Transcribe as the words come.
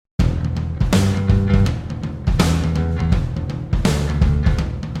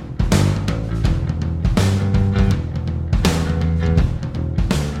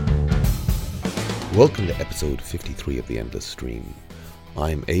Welcome to episode 53 of The Endless Stream.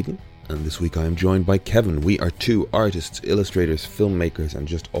 I'm Aidan, and this week I am joined by Kevin. We are two artists, illustrators, filmmakers, and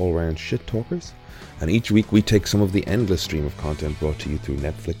just all-round shit talkers. And each week we take some of the endless stream of content brought to you through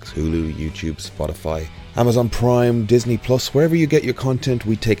Netflix, Hulu, YouTube, Spotify, Amazon Prime, Disney Plus, wherever you get your content,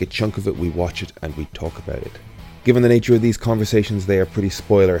 we take a chunk of it, we watch it, and we talk about it. Given the nature of these conversations, they are pretty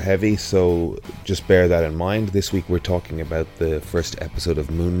spoiler heavy, so just bear that in mind. This week we're talking about the first episode of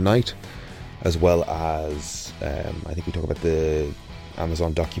Moon Knight, as well as, I think we talk about the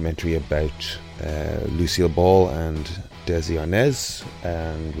Amazon documentary about Lucille Ball and Desi Arnaz,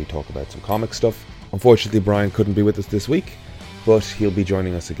 and we talk about some comic stuff. Unfortunately, Brian couldn't be with us this week, but he'll be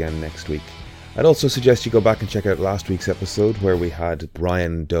joining us again next week. I'd also suggest you go back and check out last week's episode where we had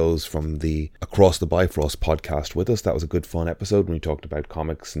Brian Doze from the Across the Bifrost podcast with us. That was a good fun episode when we talked about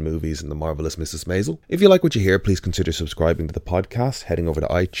comics and movies and the marvellous Mrs. Maisel. If you like what you hear, please consider subscribing to the podcast, heading over to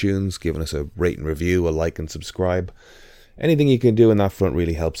iTunes, giving us a rate and review, a like and subscribe. Anything you can do in that front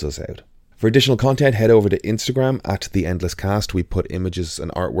really helps us out. For additional content, head over to Instagram at The Endless Cast. We put images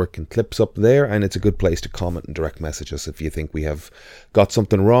and artwork and clips up there, and it's a good place to comment and direct message us if you think we have got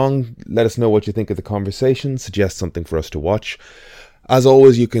something wrong. Let us know what you think of the conversation, suggest something for us to watch. As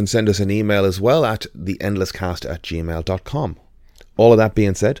always, you can send us an email as well at theendlesscast@gmail.com. All of that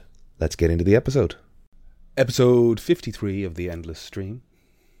being said, let's get into the episode. Episode 53 of The Endless Stream.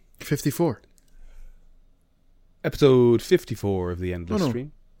 54. Episode 54 of The Endless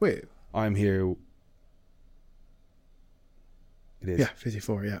Stream. Wait. I'm here. It is. Yeah,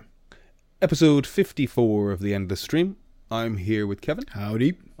 54, yeah. Episode 54 of The Endless Stream. I'm here with Kevin.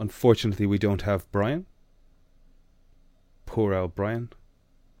 Howdy. Unfortunately, we don't have Brian. Poor old Brian.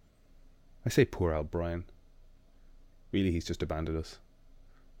 I say poor old Brian. Really, he's just abandoned us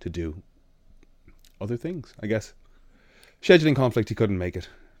to do other things, I guess. Scheduling conflict, he couldn't make it.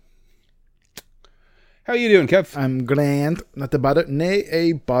 How are you doing, Kev? I'm grand. Not to bother. Nay,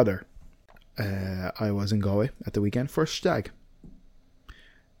 a bother. I was in Galway at the weekend for a stag.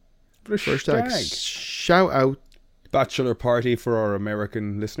 First stag. Shout out. Bachelor party for our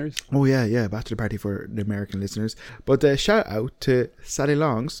American listeners. Oh, yeah. Bachelor party for the American listeners. But shout out to Sally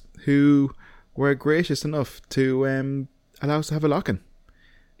Longs, who were gracious enough to allow us to have a lock-in.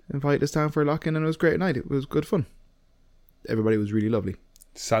 Invite us down for a lock-in, and it was a great night. It was good fun. Everybody was really lovely.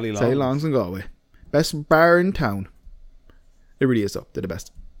 Sally Longs in Galway. Best bar in town. It really is, though. They're the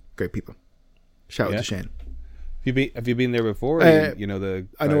best. Great people. Shout out to Shane. Have you been there before? You know the.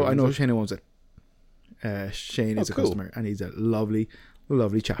 I know Shane owns it. Shane is a customer, and he's a lovely,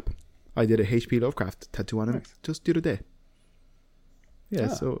 lovely chap. I did a HP Lovecraft tattoo on him just the other day. Yeah,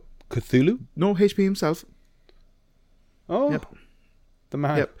 so Cthulhu? No, HP himself. Oh, yep. The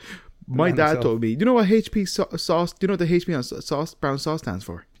man. Yep. My dad told me. You know what HP sauce? Do you know what the HP on sauce brown sauce stands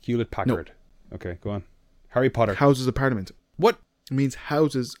for? Hewlett Packard. No. Okay, go on. Harry Potter. Houses of Parliament. What? It means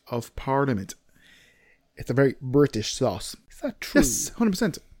Houses of Parliament. It's a very British sauce. Is that true? Yes,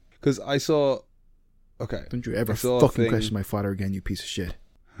 100%. Because I saw... Okay. Don't you ever fucking question my father again, you piece of shit.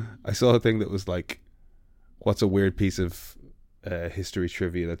 I saw a thing that was like, what's a weird piece of history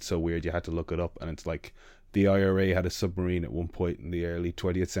trivia that's so weird you had to look it up, and it's like, the IRA had a submarine at one point in the early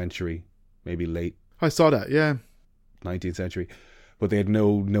 20th century, maybe late... I saw that, yeah. 19th century. But they had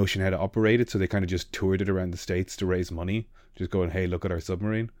no notion how to operate it, so they kind of just toured it around the States to raise money. Just going, hey, look at our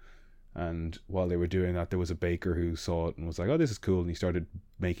submarine. And while they were doing that, there was a baker who saw it and was like, oh, this is cool. And he started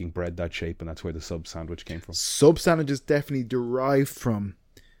making bread that shape, and that's where the sub sandwich came from. Sub sandwiches definitely derived from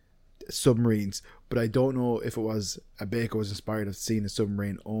submarines, but I don't know if it was a baker was inspired of seeing a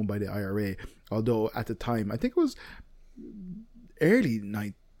submarine owned by the IRA. Although at the time, I think it was early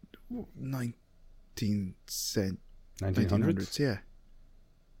 1900s,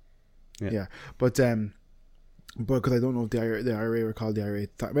 yeah. But because I don't know if the IRA were called the IRA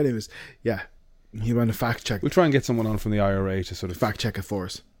at the time. But anyways, yeah, you want to fact check. We'll try and get someone on from the IRA to sort of fact check it for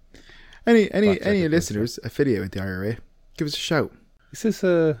us. Any listeners affiliated with the IRA, give us a shout. Is this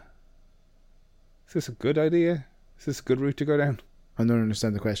a good idea? Is this a good route to go down? I don't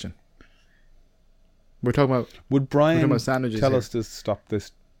understand the question. We're talking about. Would Brian tell us to stop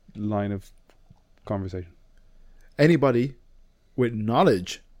this line of conversation? Anybody with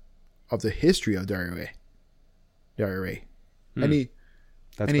knowledge of the history of the IRA. Any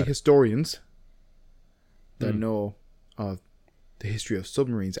historians that know of the history of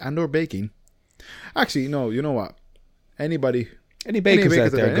submarines and or baking. Actually, no, you know what? Any bakers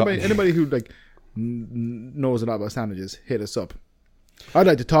out there, anybody who knows a lot about sandwiches, hit us up. I'd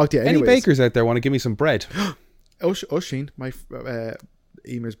like to talk to you anyways. Any bakers out there want to give me some bread? Oisín, my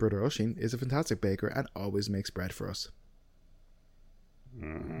Emer's brother Oisín, is a fantastic baker and always makes bread for us.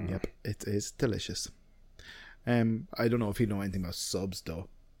 Yep, it is delicious. I don't know if you know anything about subs though,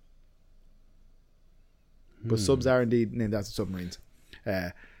 but subs are indeed named after submarines.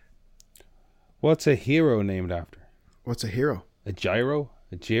 What's a hero named after? What's a hero? A gyro?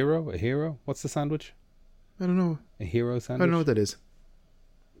 A gyro? A hero? What's the sandwich? I don't know. A hero sandwich? I don't know what that is.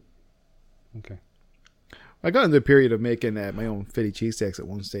 Okay. I got into a period of making my own Philly cheesesteaks at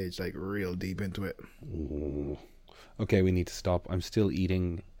one stage, like real deep into it. Ooh. Okay, we need to stop. I'm still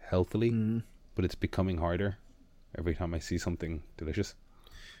eating healthily, but it's becoming harder every time I see something delicious.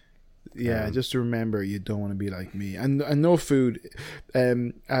 Yeah, just remember, you don't want to be like me. And no food,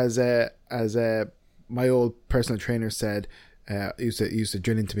 as my old personal trainer said, used to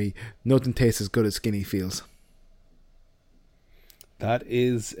drill into me, nothing tastes as good as skinny feels. That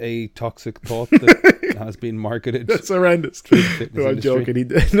is a toxic thought that has been marketed. That's horrendous. No, I'm joking.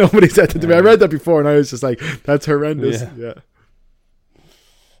 Industry. Nobody said that to me. I read that before and I was just like, that's horrendous.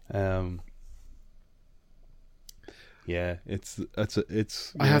 Yeah, it's.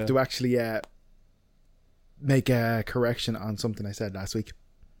 I have to actually make a correction on something I said last week.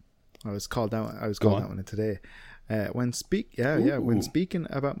 I was called out. I was called out on it today. When speaking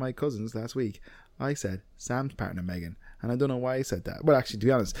about my cousins last week, I said Sam's partner Megan, and I don't know why I said that. Well, actually, to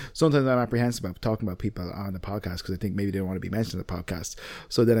be honest, sometimes I'm apprehensive about talking about people on the podcast because I think maybe they don't want to be mentioned in the podcast.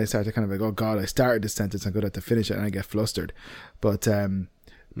 So then I start to kind of like, oh God, I started this sentence, I'm going to have to finish it, and I get flustered. But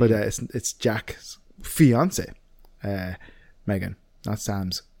it's Jack's fiance. Megan, not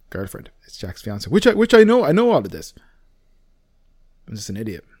Sam's girlfriend. It's Jack's fiance, which I know. I know all of this. I'm just an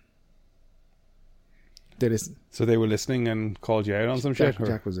idiot. They listen. So they were listening and called you out on some shit.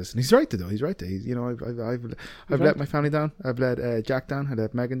 Jack was listening. He's right though. He's right there. He's, you know, I've let my family down. I've let Jack down. I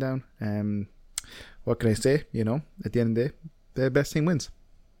let Megan down. What can I say? You know, at the end of the day, the best team wins.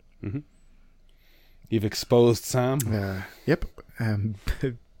 Mm-hmm. You've exposed Sam. Yep.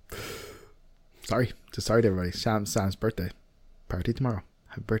 Sorry to everybody. Sam's birthday party tomorrow.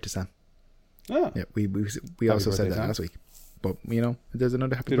 Happy birthday, Sam. Oh. Yeah, we also said that Sam. Last week. But you know, there's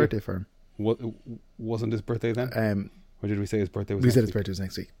another happy birthday for him. What wasn't his birthday then? Or did we say his birthday was? We said his birthday was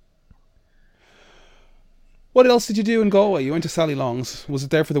next week. What else did you do in Galway? You went to Sally Long's. Was it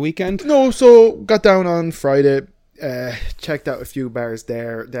there for the weekend? No, so got down on Friday. Checked out a few bars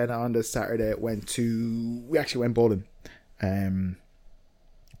there. Then on the Saturday we actually went bowling.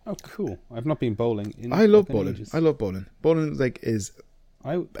 Oh, cool! I've not been bowling. I love bowling. Ages. I love bowling. Bowling is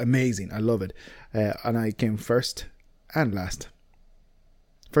amazing. I love it. And I came first and last.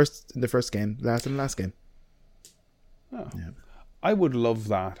 First in the first game, last in the last game. Oh. Yeah. I would love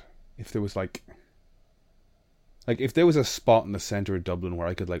that if there was like if there was a spot in the centre of Dublin where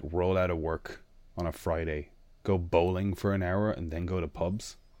I could like roll out of work on a Friday, go bowling for an hour, and then go to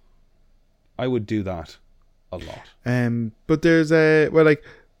pubs. I would do that a lot. But there's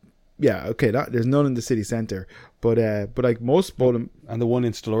there's none in the city centre, but like most bowling, and the one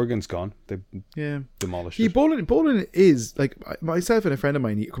in Stillorgan's gone. They demolished it. Bowling is like, myself and a friend of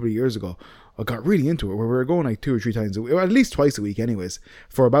mine a couple of years ago, I got really into it. Where we were going like 2 or 3 times a week, or at least twice a week, anyways,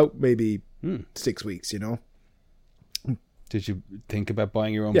 for about maybe 6 weeks. You know. Did you think about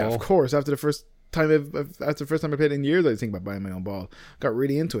buying your own ball? Yeah, of course. After the first time I played in years, I think about buying my own ball. Got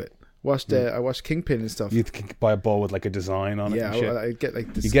really into it. I watched Kingpin and stuff. You could buy a ball with like a design on it. Yeah, and shit. I get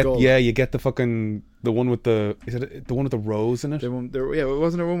like the skull. You get the fucking the one with the one with the rose in it. Wasn't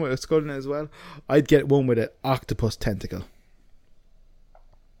there one with a skull in it as well? I'd get one with an octopus tentacle.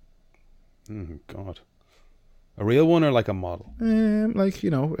 God, a real one or like a model? Like, you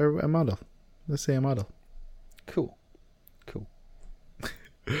know, a model. Let's say a model. Cool.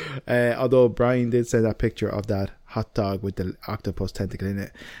 Although Brian did send that picture of that hot dog with the octopus tentacle in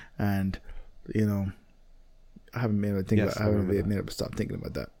it, and you know, I haven't been able to think about. I haven't been able to stop thinking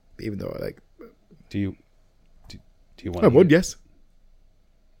about that, even though I like. Do you want? I would, yes.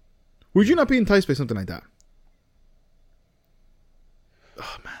 Would you not be enticed by something like that?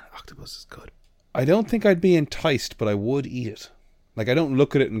 Oh man, octopus is good. I don't think I'd be enticed, but I would eat it. Like, I don't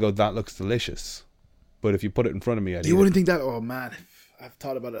look at it and go, "That looks delicious," but if you put it in front of me, I'd eat wouldn't think that. Oh man. I've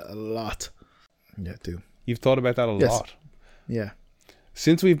thought about it a lot. Yeah, too. You've thought about that a lot? Yeah.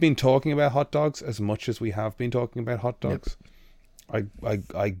 Since we've been talking about hot dogs as much as we have been talking about hot dogs, I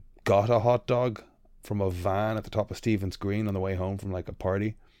got a hot dog from a van at the top of Stephen's Green on the way home from like a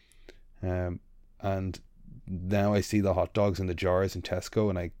party. And now I see the hot dogs in the jars in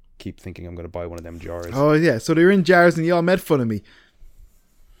Tesco, and I keep thinking I'm going to buy one of them jars. Oh, yeah. So they're in jars and you all made fun of me.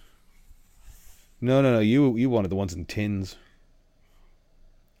 No. You wanted the ones in tins.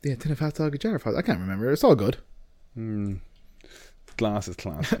 Yeah, tin of hot dog, a jar of hot dog. I can't remember. It's all good. Glass is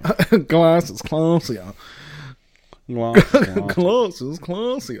classy. Glass is classy. Yeah. Glasses,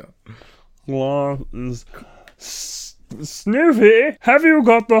 classier. Glasses. Snoopy, have you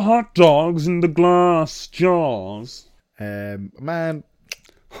got the hot dogs in the glass jars? Man,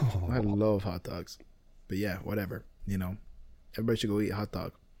 I love hot dogs. But yeah, whatever. You know, everybody should go eat a hot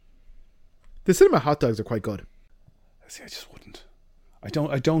dog. The cinema hot dogs are quite good. See, I just wouldn't. I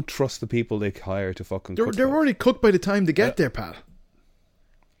don't trust the people they hire to fucking cook. They're already cooked by the time they get there, pal.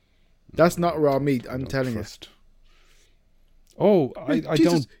 That's not raw meat, I'm telling you. Oh, I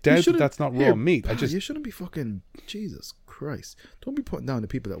don't doubt that that's not raw meat. You shouldn't be fucking... Jesus Christ. Don't be putting down the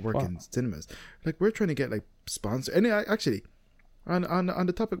people that work in cinemas. Like, we're trying to get, like, sponsors. And actually, on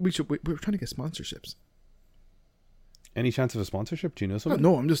the topic, we're trying to get sponsorships. Any chance of a sponsorship? Do you know something?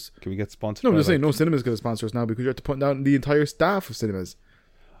 No, I'm just... Can we get sponsored? No, I'm just saying no cinemas going to sponsor us now because you have to put down the entire staff of cinemas.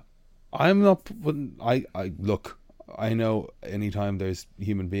 I'm not... Look, I know anytime there's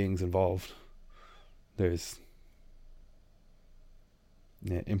human beings involved, there's...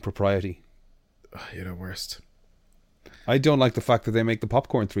 impropriety. You're the worst. I don't like the fact that they make the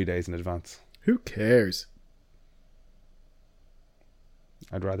popcorn 3 days in advance. Who cares?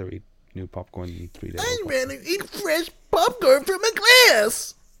 I'd rather eat new popcorn than 3 days. I'd rather eat fresh popcorn from a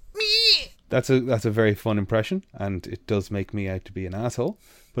glass. That's a very fun impression, and it does make me out to be an asshole.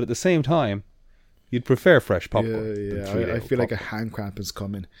 But at the same time, you'd prefer fresh popcorn. Yeah. I feel like a hand cramp is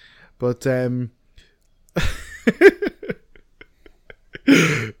coming, but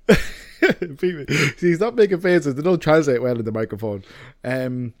See, stop making faces. They don't translate well in the microphone.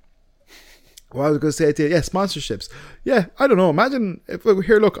 What I was going to say to you, yeah, sponsorships. Yeah, I don't know. Imagine if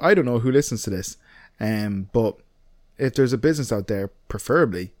here. Look, I don't know who listens to this, but if there's a business out there,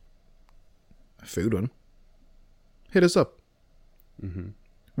 preferably a food one, hit us up. Mm-hmm.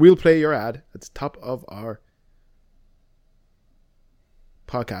 We'll play your ad at the top of our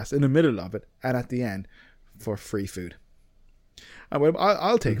podcast, in the middle of it, and at the end for free food. And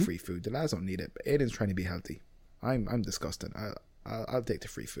I'll take free food. The lads don't need it. But Aiden's trying to be healthy. I'm disgusting. I'll take the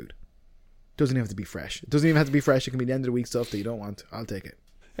free food. Doesn't even have to be fresh. It doesn't even have to be fresh. It can be the end of the week stuff that you don't want. I'll take it.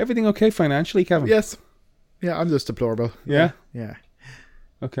 Everything okay financially, Kevin? Yes. Yeah, I'm just deplorable. Yeah? Yeah.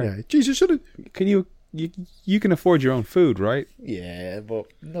 Okay. Yeah. Jeez, you shouldn't. Can you can afford your own food, right? Yeah, but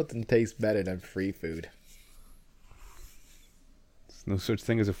nothing tastes better than free food. There's no such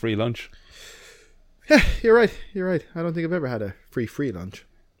thing as a free lunch. Yeah, you're right. I don't think I've ever had a free lunch.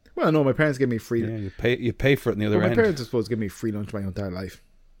 Well, no, my parents gave me free. Yeah, you pay for it on the other end. My parents are supposed to give me free lunch my entire life.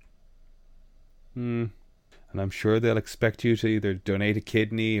 And I'm sure they'll expect you to either donate a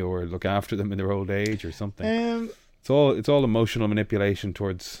kidney or look after them in their old age or something. It's all emotional manipulation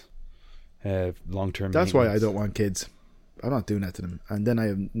towards long-term. That's why I don't want kids. I'm not doing that to them. And then I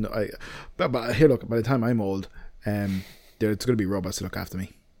have no. But here, look. By the time I'm old, it's going to be robots to look after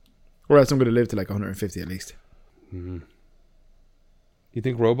me. Or else I'm going to live to like 150 at least. Mm-hmm. You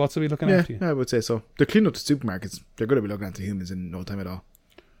think robots will be looking after you? Yeah, I would say so. They're cleaning up the supermarkets. They're going to be looking after humans in no time at all.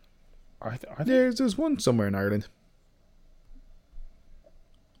 Are they? There's one somewhere in Ireland.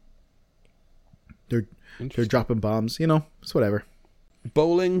 They're dropping bombs. You know, it's whatever.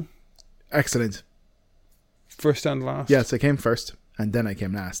 Bowling. Excellent. First and last. Yes, I came first, and then I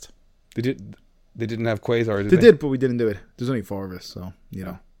came last. They didn't have Quasar, did they? They did, but we didn't do it. There's only 4 of us, so you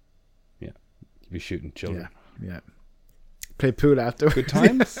know. Yeah, you'd be shooting children. Yeah. Play pool afterwards. Good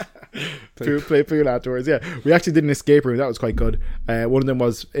times. play pool afterwards. Yeah, we actually did an escape room. That was quite good. One of them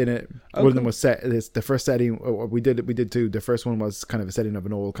was in it. One of them was set. It's the first setting we did two. The first one was kind of a setting of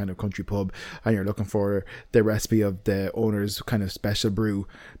an old kind of country pub, and you're looking for the recipe of the owner's kind of special brew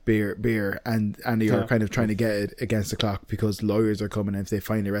beer, and you're kind of trying to get it against the clock because lawyers are coming, and if they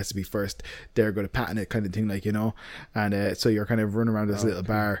find the recipe first, they're going to patent it, kind of thing, like, you know. And so you're kind of running around this little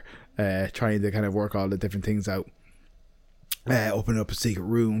bar, trying to kind of work all the different things out. Open up a secret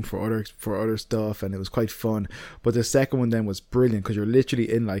room for other stuff, and it was quite fun. But the second one then was brilliant because you're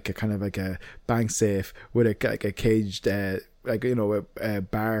literally in like a kind of like a bank safe with a caged like, you know, a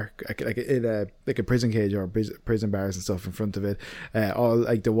bar, like in a prison cage or prison bars and stuff in front of it. All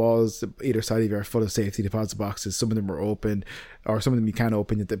like the walls either side of you are full of safety deposit boxes. Some of them were open, or some of them you can't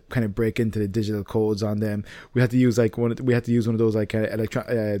open. You have to kind of break into the digital codes on them. We had to use one of those like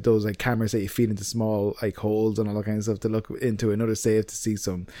those like cameras that you feed into small like holes and all that kind of stuff to look into another safe to see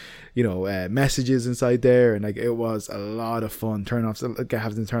some, you know, messages inside there. And like, it was a lot of fun. Having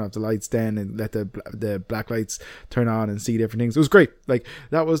to turn off the lights then and let the black lights turn on and see different things. It was great. Like,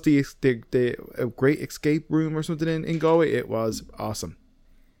 that was the great escape room or something in Galway. It was awesome.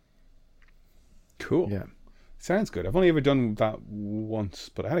 Cool. Yeah. Sounds good. I've only ever done that once,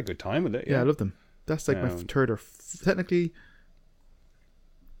 but I had a good time with it. Yeah, I love them. That's like my third or technically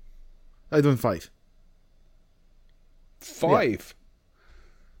I've done 5. 5.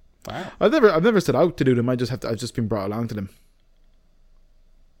 Yeah. Wow. I've never set out to do them. I've just been brought along to them.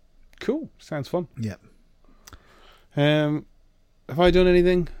 Cool. Sounds fun. Yeah. Have I done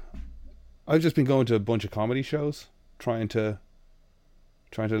anything? I've just been going to a bunch of comedy shows, trying to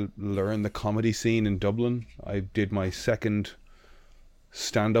learn the comedy scene in Dublin. I did my second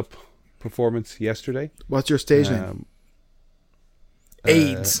stand-up performance yesterday. What's your stage name?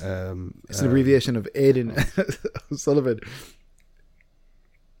 AIDS. It's an abbreviation of Aidan Sullivan.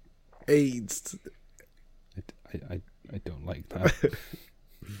 AIDS. I don't like that.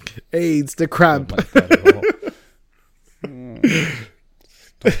 AIDS, the cramp. I don't like that at all.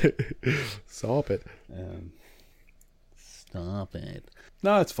 Stop it. Stop it.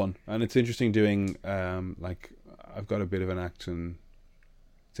 No, it's fun. And it's interesting doing, like, I've got a bit of an act, and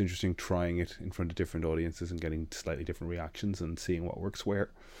it's interesting trying it in front of different audiences and getting slightly different reactions and seeing what works where.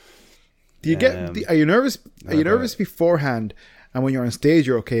 Do you are you nervous? Are you nervous beforehand, and when you're on stage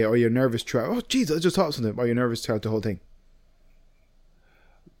you're okay, or you're nervous throughout? Oh, jeez, I just thought of something. Or you're nervous throughout the whole thing?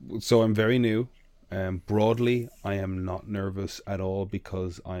 So I'm very new. Broadly, I am not nervous at all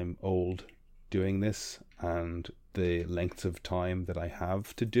because I'm old doing this, and the length of time that I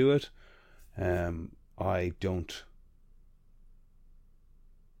have to do it, I've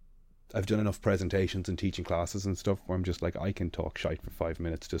done enough presentations and teaching classes and stuff where I'm just like, I can talk shite for 5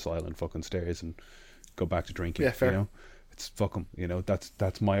 minutes to silent fucking stares and go back to drinking. Yeah, fair. You know, it's fuck 'em. You know,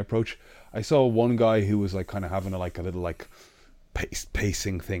 that's my approach. I saw one guy who was like kind of having a little like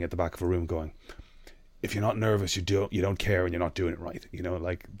pacing thing at the back of a room, going, if you're not nervous, you don't care, and you're not doing it right. You know,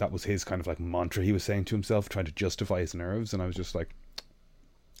 like that was his kind of like mantra he was saying to himself, trying to justify his nerves. And I was just like,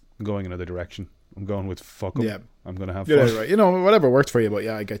 I'm going another direction. I'm going with fuck 'em. Yeah. I'm going to have fun. Yeah, right. You know, whatever worked for you, but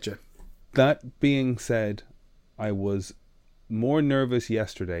yeah, I get you. That being said, I was more nervous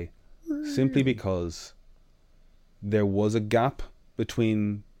yesterday simply because there was a gap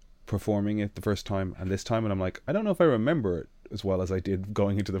between performing it the first time and this time, and I'm like, I don't know if I remember it as well as I did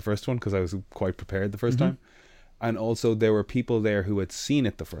going into the first one, because I was quite prepared the first time. And also there were people there who had seen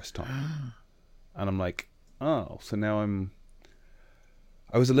it the first time. And I'm like, oh, so now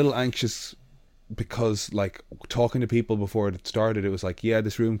I was a little anxious because, like, talking to people before it started, it was like, yeah,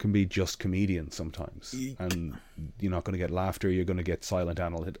 this room can be just comedians sometimes, and you're not going to get laughter, you're going to get silent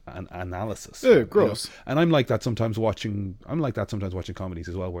analysis. Ew, gross. You know? And I'm like that sometimes watching comedies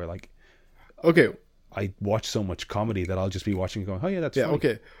as well, where like, okay, I watch so much comedy that I'll just be watching and going, oh yeah, that's funny.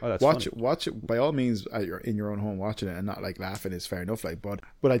 Okay. Oh, that's watch funny. it by all means in your own home watching it, and not like laughing is fair enough, like, but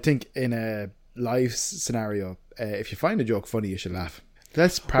I think in a live scenario, if you find a joke funny, you should laugh.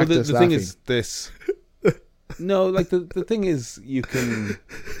 Let's practice the laughing. thing is this. No, like the thing is, you can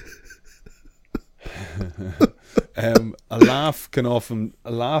a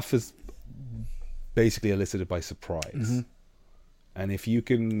laugh is basically elicited by surprise. And if you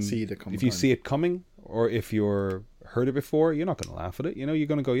can see it coming, or if you're heard it before, you're not going to laugh at it. You know, you're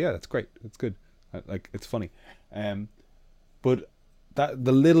going to go, yeah, that's great, it's good, like it's funny. But that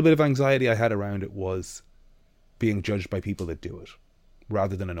the little bit of anxiety I had around it was being judged by people that do it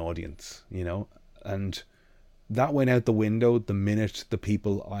rather than an audience, you know, and that went out the window the minute the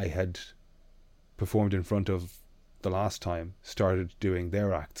people I had performed in front of the last time started doing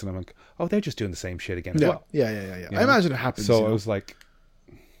their acts, and I'm like, oh, they're just doing the same shit again as well. Yeah. You I imagine it happens. So I was like,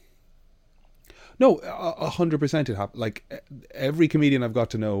 no, 100% it happened. Like every comedian I've got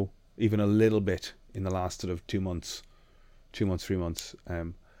to know even a little bit in the last sort of 3 months.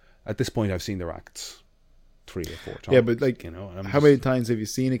 At this point, I've seen their acts 3 or 4 times. Yeah, but like, you know, how many times have you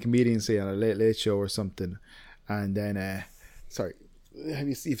seen a comedian say on a late show or something, and then how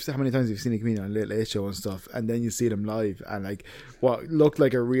many times have you seen a comedian on a late show and stuff, and then you see them live, and like what looked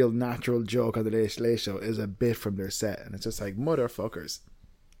like a real natural joke on the late show is a bit from their set, and it's just like, motherfuckers.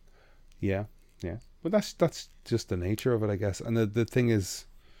 Yeah. But that's just the nature of it, I guess. And the thing is,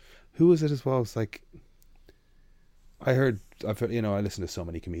 who was it as well? It's like, I've heard, you know, I listen to so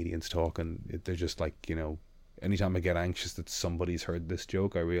many comedians talk, and they're just like, you know, anytime I get anxious that somebody's heard this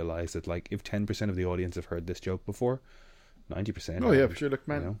joke, I realize that like if 10% of the audience have heard this joke before, 90%. Oh yeah, for sure. Look,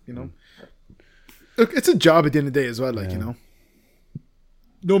 man, you know, look, it's a job at the end of the day as well. Like, you know,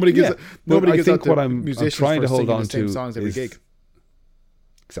 nobody gives out to musicians trying to hold on to songs every gig.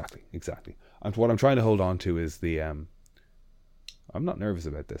 Exactly. And what I'm trying to hold on to is the I'm not nervous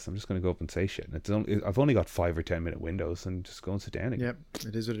about this. I'm just going to go up and say shit. And I've only got 5 or 10 minute windows, and just go and sit down again. Yeah,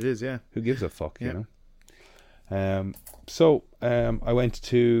 it is what it is. Yeah. Who gives a fuck? You know. So I went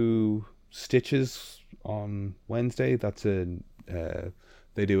to Stitches on Wednesday. That's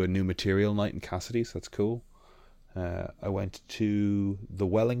they do a new material night in Cassidy's. That's cool. I went to the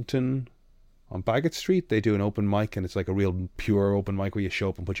Wellington on Bagot Street, they do an open mic, and it's like a real pure open mic where you show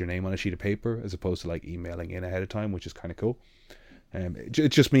up and put your name on a sheet of paper, as opposed to like emailing in ahead of time, which is kind of cool. It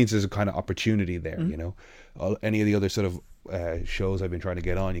just means there's a kind of opportunity there, you know. Any of the other sort of shows I've been trying to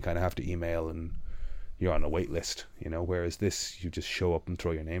get on, you kind of have to email and you're on a wait list, you know, whereas this, you just show up and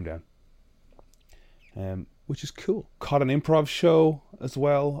throw your name down. Which is cool. Caught an improv show as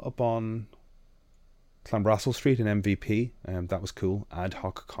well up on Clanbrassil Street in MVP. That was cool. Ad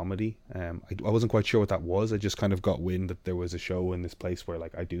hoc comedy. I wasn't quite sure what that was. I just kind of got wind that there was a show in this place where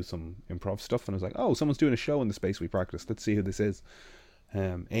like I do some improv stuff, and I was like, oh, someone's doing a show in the space we practice. Let's see who this is.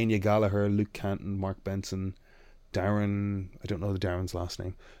 Anya Gallagher, Luke Canton, Mark Benson, Darren. I don't know the Darren's last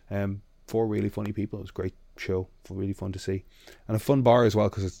name. 4 really funny people. It was a great show, really fun to see, and a fun bar as well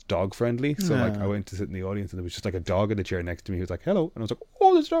because it's dog friendly. So like I went to sit in the audience and there was just like a dog in the chair next to me. He was like, hello, and I was like,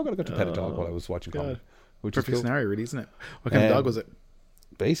 oh, there's a dog, and I got to pet a dog while I was watching comedy, which perfect is cool. scenario, really, isn't it? What kind of dog was it?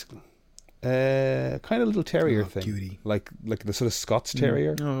 Basically kind of little terrier thing, cutie. like the sort of Scots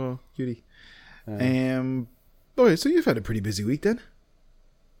terrier. Oh, cutie. Okay, so you've had a pretty busy week then.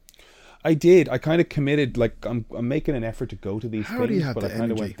 I did. I kind of committed. Like I'm making an effort to go to these things, do you have but the I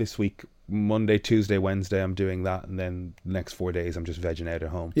kind of energy? went this week. Monday, Tuesday, Wednesday, I'm doing that, and then the next 4 days, I'm just vegging out at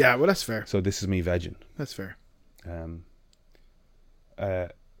home. Yeah, well, that's fair. So this is me vegging. That's fair. I'm going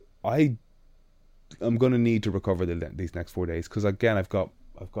to need to recover these next 4 days because again, I've got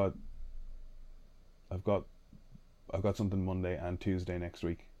something Monday and Tuesday next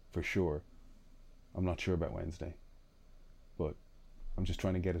week for sure. I'm not sure about Wednesday, but I'm just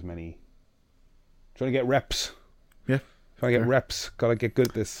trying to get trying to get reps. Yeah. Trying to get reps. Gotta get good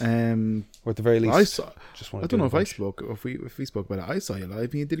at this. Or at the very least, I don't know if we spoke about it. I saw you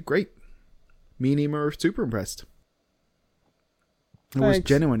live and you did great. Me and Emer were super impressed. It was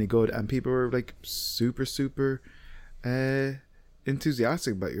genuinely good, and people were like super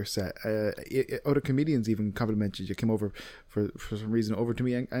enthusiastic about your set. Other comedians even complimented you. Came over for some reason over to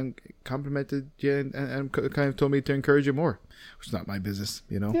me and complimented you and kind of told me to encourage you more, which is not my business,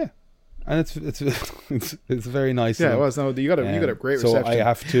 you know. Yeah, and it's very nice. Yeah, it was. No, you got a great reception. So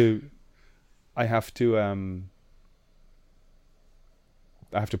I have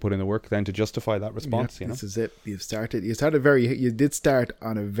to put in the work then to justify that response. Yeah, you know, this is it. You did start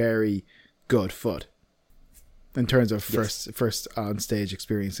on a very good foot in terms of first on stage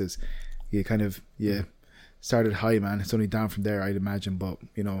experiences. You kind of started high, man. It's only down from there, I'd imagine. But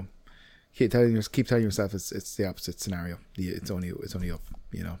you know, keep telling yourself it's the opposite scenario. It's only up.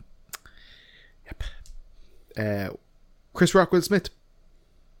 You know. Yep. Chris Rock, Will Smith.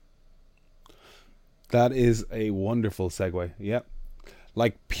 That is a wonderful segue. Yep.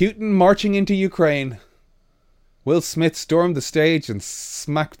 Like Putin marching into Ukraine, Will Smith stormed the stage and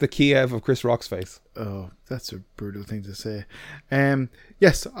smacked the Kiev of Chris Rock's face. Oh, that's a brutal thing to say.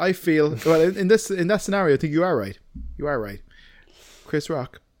 Yes, I feel well in that scenario. I think you are right. You are right. Chris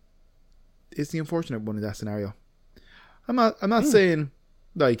Rock is the unfortunate one in that scenario. I'm not saying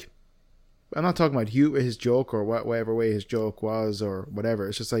like I'm not talking about his joke or whatever way his joke was or whatever.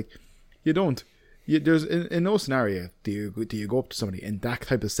 It's just like there's in no scenario do you go up to somebody in that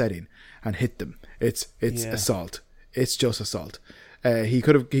type of setting and hit them. It's assault. It's just assault. He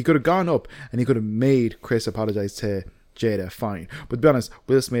could have gone up and he could have made Chris apologize to Jada, fine. But to be honest,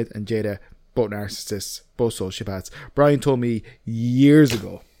 Will Smith and Jada, both narcissists, both sociopaths. Brian told me years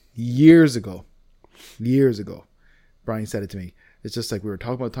ago. Brian said it to me. It's just like we were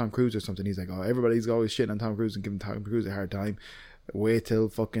talking about Tom Cruise or something. He's like, oh, everybody's always shitting on Tom Cruise and giving Tom Cruise a hard time. Wait till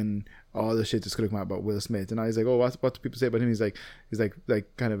fucking all the shit that's going to come out about Will Smith. And I was like, oh, what do people say about him? He's like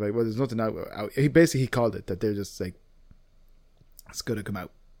kind of like, well, there's nothing out. He called it that they're just like, it's going to come out.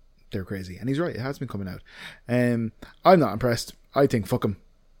 They're crazy. And he's right. It has been coming out. I'm not impressed. I think fuck him.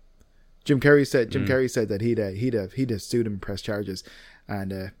 Jim Carrey said that he'd have sued him and pressed charges.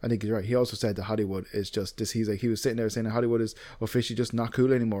 And I think he's right. He also said that Hollywood is just this. He's like, he was sitting there saying that Hollywood is officially just not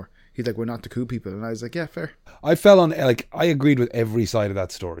cool anymore. He's like, we're not the cool people. And I was like, yeah, fair. I fell on, like, I agreed with every side of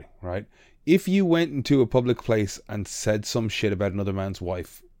that story, right? If you went into a public place and said some shit about another man's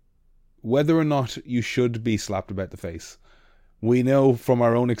wife, whether or not you should be slapped about the face, we know from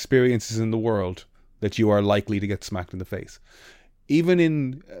our own experiences in the world that you are likely to get smacked in the face. Even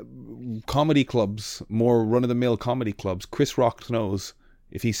in comedy clubs, more run-of-the-mill comedy clubs, Chris Rock knows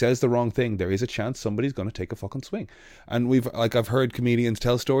if he says the wrong thing, there is a chance somebody's going to take a fucking swing. And I've heard comedians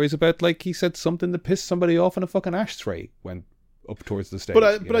tell stories about, like, he said something that pissed somebody off in a fucking ashtray when up towards the stage.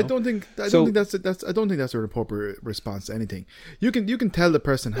 But I don't think that's an appropriate response to anything. You can tell the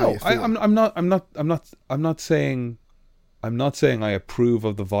person how you feel. I'm not saying I approve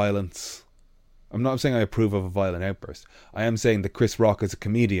of the violence. I'm not saying I approve of a violent outburst. I am saying that Chris Rock as a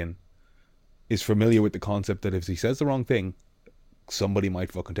comedian is familiar with the concept that if he says the wrong thing, somebody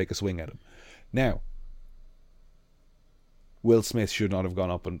might fucking take a swing at him. Now, Will Smith should not have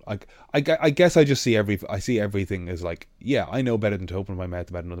gone up, and I guess I just see everything as like, yeah, I know better than to open my mouth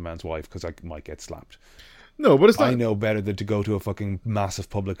about another man's wife because I might get slapped. No, but it's not. I know better than to go to a fucking massive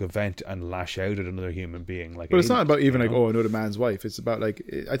public event and lash out at another human being. Like, but it's not about even like, oh, another man's wife. It's about like,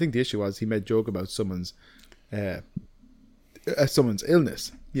 I think the issue was he made a joke about someone's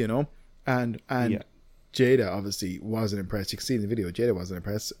illness, you know, and yeah. Jada obviously wasn't impressed. You can see in the video, Jada wasn't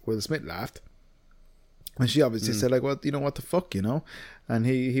impressed. Will Smith laughed. And she obviously said, like, well, you know, what the fuck, you know? And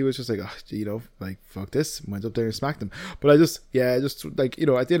he was just like, oh, you know, like, fuck this. Went up there and smacked him. But I just like, you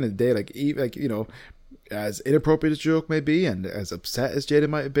know, at the end of the day, like, you know, as inappropriate as the joke may be and as upset as Jada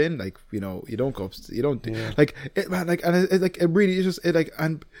might have been, like, you know, you don't go up, you don't, yeah. like, it, man, like, and it really is just, it, like,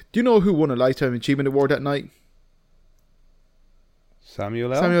 and do you know who won a Lifetime Achievement Award that night?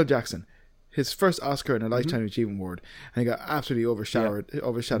 Samuel Jackson. His first Oscar and a Lifetime Achievement Award, and he got absolutely overshadowed.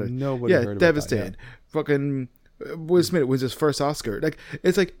 Nobody heard about devastated. That, yeah. Fucking Will Smith was his first Oscar. Like,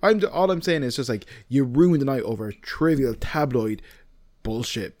 it's like all I'm saying is just like you ruined the night over trivial tabloid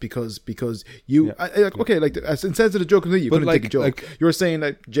bullshit because you okay, like as instead of the joke, you couldn't take a joke. Like, you were saying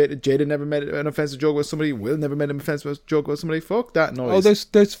like Jada never made an offensive joke with somebody. Will never made an offensive joke with somebody. Fuck that noise. Oh,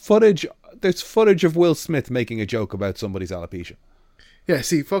 there's footage. There's footage of Will Smith making a joke about somebody's alopecia. Yeah,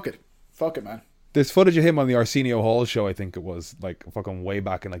 see, fuck it, man. There's footage of him on the Arsenio Hall show, I think it was, like, fucking way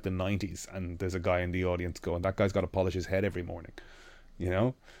back in, like, the 90s, and there's a guy in the audience going, that guy's got to polish his head every morning, you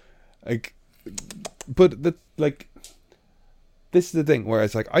know? Like, but, this is the thing, where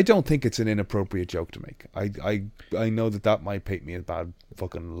it's like, I don't think it's an inappropriate joke to make. I know that might paint me in a bad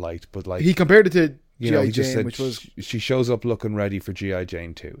fucking light, but, like... He compared it to G.I. He just Jane, said, which was... She shows up looking ready for G.I.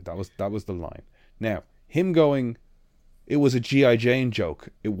 Jane 2. That was the line. Now, him going... It was a G.I. Jane joke.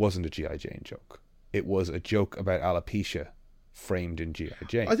 It wasn't a G.I. Jane joke. It was a joke about alopecia framed in G.I.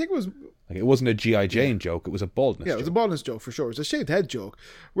 Jane. I think it was... Like, it wasn't a G.I. Jane joke. It was a baldness joke. Yeah, it was a baldness joke for sure. It was a shaved head joke.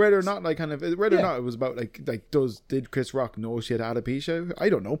 Whether or not, like, kind of... Whether or not it was about, like did Chris Rock know she had alopecia? I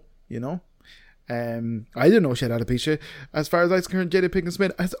don't know, you know? I didn't know she had alopecia. As far as I was concerned, Jada Pinkett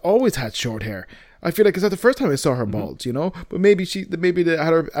Smith has always had short hair. I feel like it's not the first time I saw her bald, you know? But maybe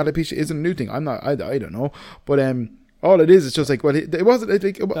the alopecia isn't a new thing. I don't know. But, all it is just like, well, it wasn't.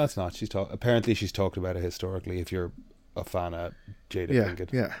 That's not. Apparently, she's talked about it historically. If you're a fan of Jada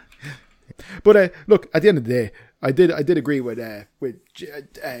Pinkett, yeah. But look, at the end of the day, I did agree with I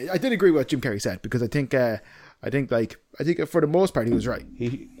did agree with what Jim Carrey said because I think for the most part he was right.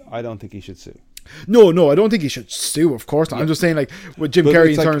 I don't think he should sue. No, I don't think he should sue. Of course not. Yeah. I'm just saying, like with Jim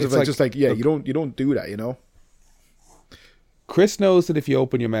Carrey in terms of like, just like, yeah, look, you don't do that, you know. Chris knows that if you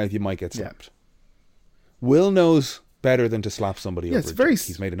open your mouth, you might get slapped. Yeah. Will knows better than to slap somebody over a joke.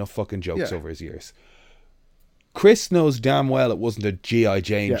 He's made enough fucking jokes over his years. Chris knows damn well it wasn't a G.I.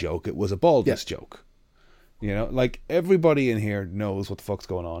 Jane joke. It was a baldness joke. You know, like, everybody in here knows what the fuck's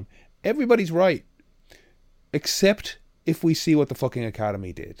going on. Everybody's right. Except if we see what the fucking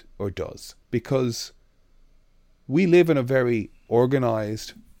Academy did or does. Because we live in a very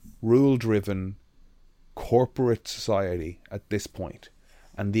organised, rule-driven, corporate society at this point.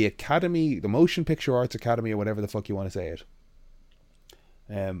 And the Academy, the Motion Picture Arts Academy, or whatever the fuck you want to say it,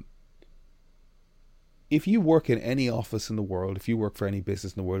 if you work in any office in the world, if you work for any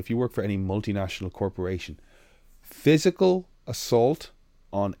business in the world, if you work for any multinational corporation, physical assault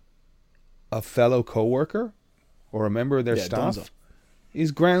on a fellow co-worker or a member of their staff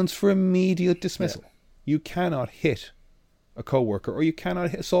is grounds for immediate dismissal. Yeah. You cannot hit a co-worker, or you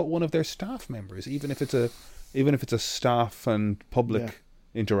cannot assault one of their staff members, even if it's a staff and public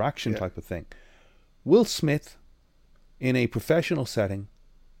interaction type of thing. Will Smith, in a professional setting,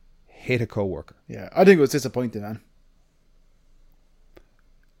 hit a co-worker. Yeah, I think it was disappointing, man.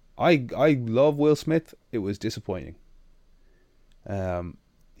 I love Will Smith. It was disappointing.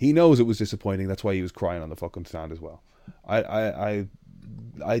 He knows it was disappointing. That's why he was crying on the fucking stand as well.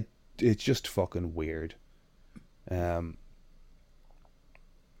 It's just fucking weird.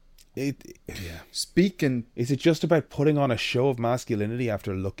 Speaking, is it just about putting on a show of masculinity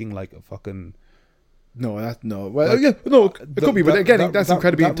after looking like a fucking? No. Well, it could be, but again, that's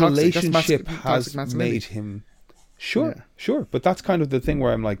incredibly that toxic. Relationship has made him. Sure. But that's kind of the thing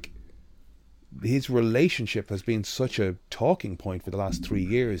where I'm like, his relationship has been such a talking point for the last 3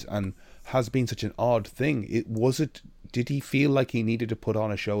 years, and has been such an odd thing. Did he feel like he needed to put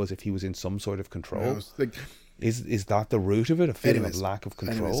on a show as if he was in some sort of control? Is that the root of it? A feeling of lack of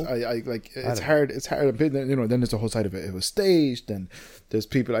control? I like it's hard. It's hard. You know, then there's the whole side of it. It was staged, and there's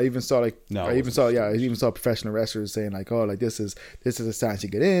people. I even saw professional wrestlers saying like, "Oh, like this is a stance you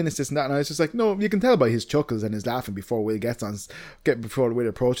get in. It's this and that." And I was just like, "No, you can tell by his chuckles and his laughing before Will before Will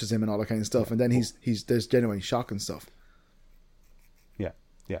approaches him and all that kind of stuff." And then there's genuine shock and stuff.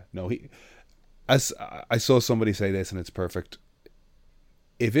 Yeah. No, as I saw somebody say this, and it's perfect.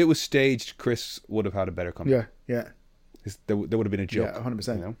 If it was staged, Chris would have had a better comeback. Yeah. There would have been a joke. Yeah,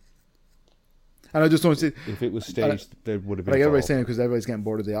 100%. You know? And I just don't see... If it was staged, there would have been... Like everybody's saying, because everybody's getting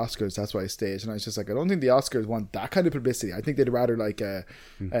bored of the Oscars, that's why it's staged. And I was just like, I don't think the Oscars want that kind of publicity. I think they'd rather like, I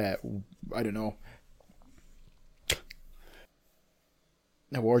don't know,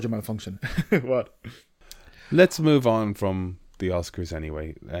 awards malfunction. What? Let's move on from the Oscars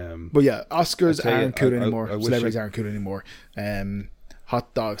anyway. But yeah, Oscars aren't cool anymore. Celebrities aren't cool anymore.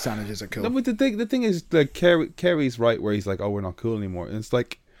 Hot dog sandwiches are cool. No, but the thing is, like, Kerry's right where he's like, oh, we're not cool anymore. And it's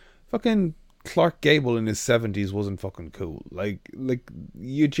like, fucking Clark Gable in his 70s wasn't fucking cool. Like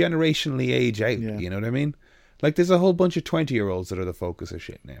you generationally age out, you know what I mean? Like, there's a whole bunch of 20-year-olds that are the focus of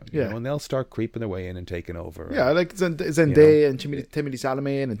shit now. You know, and they'll start creeping their way in and taking over. Yeah, like Zendaya and Timothée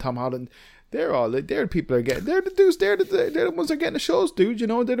Chalamet and Tom Holland. They're the people are getting. They're the dudes. They're the ones that are getting the shows, dude. You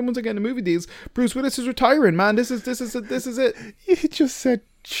know, they're the ones that are getting the movie deals. Bruce Willis is retiring, man. This is it. You just said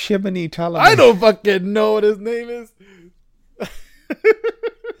Timothée Chalamet. I don't fucking know what his name is.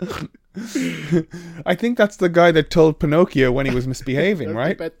 I think that's the guy that told Pinocchio when he was misbehaving,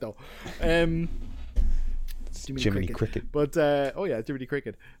 right? Geppetto. Jiminy Cricket. But Jiminy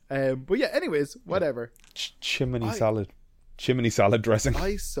Cricket. But yeah. Anyways, whatever. Chimney salad dressing.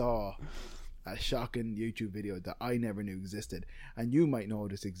 I saw a shocking YouTube video that I never knew existed, and you might know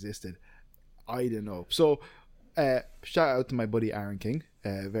this existed. I don't know. So, shout out to my buddy Aaron King,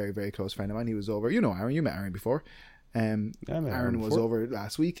 a very, very close friend of mine. He was over. You know Aaron. You met Aaron before. Aaron was over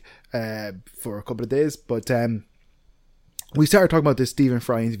last week for a couple of days, but we started talking about this Stephen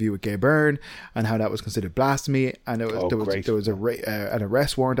Fry interview with Gay Byrne and how that was considered blasphemy, and there was an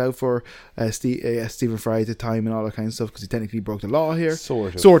arrest warrant out for Stephen Fry at the time and all that kind of stuff because he technically broke the law here.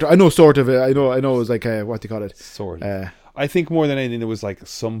 Sort of. I know it was like what do you call it? Sort of. I think more than anything, it was like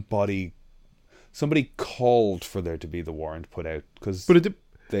somebody called for there to be the warrant put out because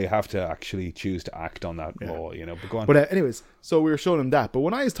they have to actually choose to act on that law, you know. But go on. But anyways, so we were showing him that. But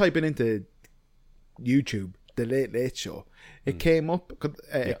when I was typing into YouTube, The Late Late Show, it came up.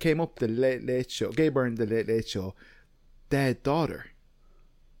 It came up. The Late Late Show. Gay Byrne, The Late Late Show. Dead daughter.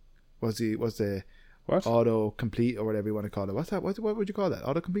 Was the auto complete or whatever you want to call it? What's that? What would you call that?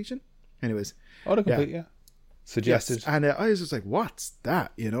 Auto completion. Anyways, auto complete. Yeah. Suggested. Yes. And I was just like, "What's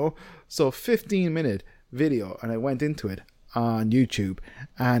that?" You know. So 15-minute video, and I went into it on YouTube,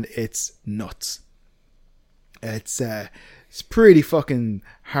 and it's nuts. It's pretty fucking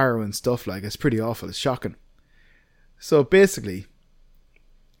harrowing stuff. Like, it's pretty awful. It's shocking. So basically,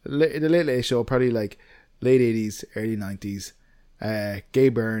 the Late Late Show, probably like late 80s, early 90s. Gay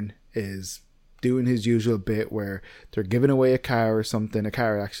Byrne is doing his usual bit where they're giving away a car or something.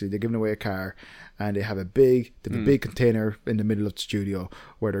 They're giving away a car, and they have a big container in the middle of the studio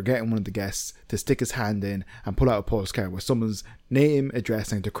where they're getting one of the guests to stick his hand in and pull out a postcard with someone's name,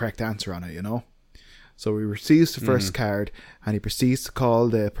 address, and the correct answer on it, you know? So he receives the first card, and he proceeds to call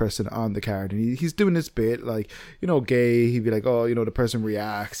the person on the card, and he's doing this bit like, you know, Gay. He'd be like, oh, you know, the person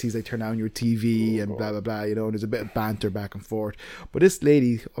reacts. He's like, turn on your TV and blah blah blah. You know, and there's a bit of banter back and forth. But this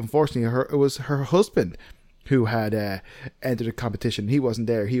lady, unfortunately, it was her husband who had entered the competition. He wasn't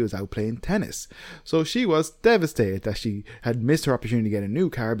there. He was out playing tennis. So she was devastated that she had missed her opportunity to get a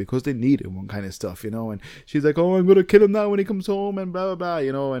new car because they needed one, kind of stuff, you know. And she's like, oh, I'm going to kill him now when he comes home and blah, blah, blah,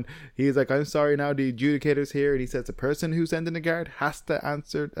 you know. And he's like, I'm sorry, now the adjudicator's here. And he says the person who's sending the card has to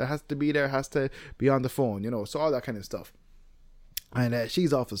answer, has to be there, has to be on the phone, you know. So all that kind of stuff. And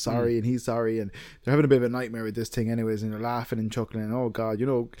she's awful sorry, and he's sorry, and they're having a bit of a nightmare with this thing anyways, and they're laughing and chuckling, and oh god, you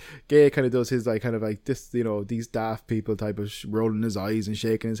know, Gay kind of does his like kind of like this, you know, these daft people type of rolling his eyes and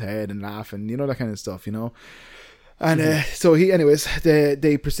shaking his head and laughing, you know, that kind of stuff, you know. And so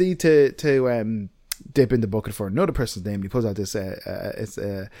they proceed to dip in the bucket for another person's name. He pulls out this it's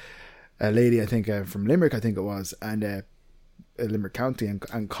a lady, I think from Limerick, I think it was, and Limerick County,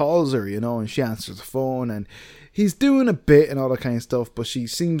 and calls her, you know, and she answers the phone, and he's doing a bit and all that kind of stuff, but she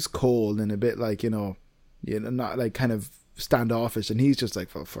seems cold and a bit like, you know, not like kind of standoffish, and he's just like,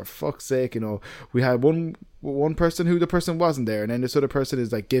 for fuck's sake, you know, we had one person who the person wasn't there, and then this other person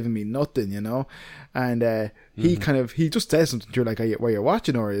is like giving me nothing, you know, and he just says something to her like, while you're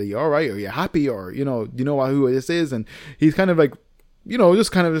watching, or are you alright, or are you happy, or you know who this is, and he's kind of like, you know,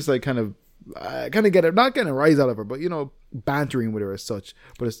 just kind of kind of not getting a rise out of her, but bantering with her as such.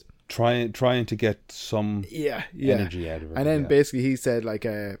 But it's trying to get some energy out of her. And then basically he said like,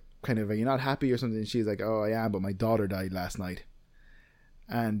 kind of, are you not happy or something? And she's like, oh, I am, but my daughter died last night.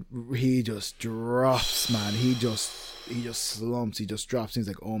 And he just drops, man. He just slumps. He just drops. And he's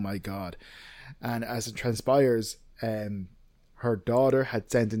like, oh my God. And as it transpires, her daughter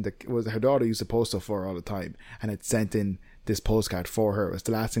had sent in her daughter used to post stuff for her all the time, and had sent in this postcard for her. It was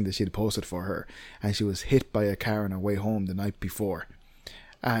the last thing that she'd posted for her, and she was hit by a car on her way home the night before.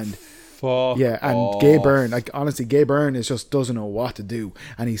 And Gay Byrne, like honestly, Gay Byrne just doesn't know what to do.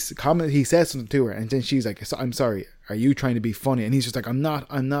 And he says something to her, and then she's like, I'm sorry, are you trying to be funny? And he's just like, I'm not,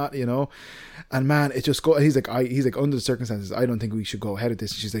 and man, it just he's like, under the circumstances, I don't think we should go ahead with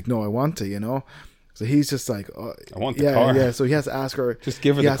this. And she's like, no, I want to, So he's just like, oh, I want the car. Yeah, so he has to ask her. Just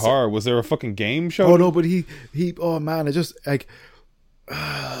give her the car. Was there a fucking game show? Oh no, but he oh man, it just like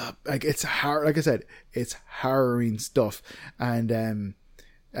it's hard. Like I said, it's harrowing stuff. And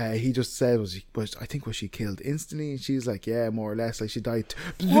he just said, I think was she killed instantly? And she's like, yeah, more or less, like she died.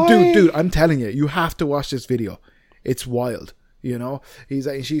 Dude, I'm telling you, you have to watch this video. It's wild. He's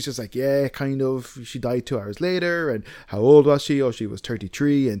like, she's just like, yeah, kind of. She died 2 hours later, and how old was she? Oh, she was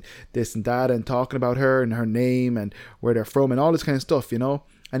 33, and this and that, and talking about her and her name and where they're from and all this kind of stuff,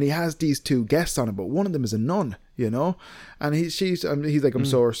 And he has these 2 guests on it, but one of them is a nun, And he's like, I'm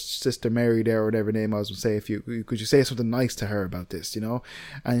sorry, Sister Mary there, or whatever name I was going to say. Could you say something nice to her about this,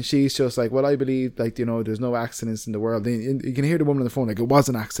 And she's just like, well, I believe, like, there's no accidents in the world. And you can hear the woman on the phone like, it was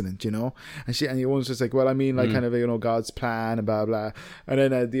an accident, And the woman's just like, well, I mean, like, kind of, God's plan and blah blah. And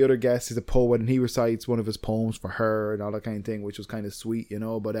then the other guest is a poet, and he recites one of his poems for her and all that kind of thing, which was kind of sweet,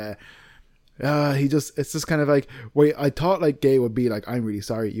 But it's just kind of like, wait, I thought like Gay would be like, I'm really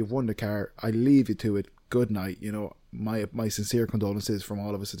sorry, you've won the car, I leave you to it, good night, my sincere condolences from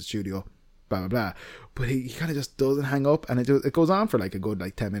all of us at the studio, blah blah blah. But he kind of just doesn't hang up, and it goes on for like a good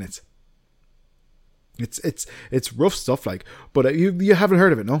like 10 minutes. It's rough stuff, like, but you haven't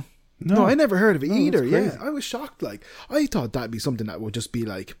heard of it? No, I never heard of it either. Yeah, I was shocked. Like, I thought that'd be something that would just be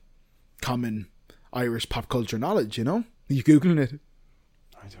like common Irish pop culture knowledge. Are you googling it?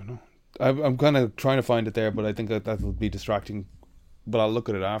 I don't know. I'm kind of trying to find it there, but I think that would be distracting. But I'll look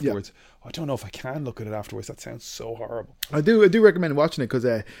at it afterwards. Yeah. I don't know if I can look at it afterwards. That sounds so horrible. I do recommend watching it because,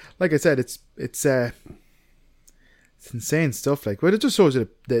 like I said, it's insane stuff. Like, well, it just shows you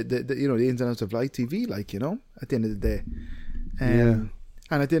the the ins and outs of live TV. Like, at the end of the day, and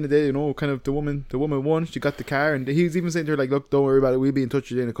at the end of the day, kind of the woman won. She got the car, and he's even saying to her like, "Look, don't worry about it. We'll be in touch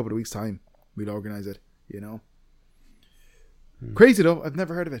with you in a couple of weeks' time. We'll organize it." Crazy though. I've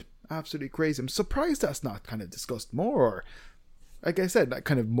never heard of it. Absolutely crazy. I'm surprised that's not kind of discussed more, or like I said, that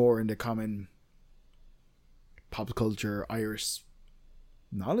kind of more in the common pop culture Irish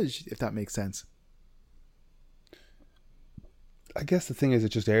knowledge, if that makes sense. I guess the thing is, it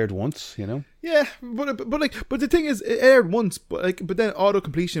just aired once, Yeah, but the thing is, it aired once, but then auto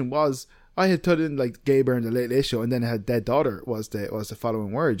completion was, I had put in like Gay Byrne, the Late Late Show, and then it had Dead Daughter was the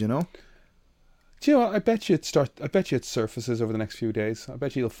following word, Do you know what? I bet you it surfaces over the next few days. I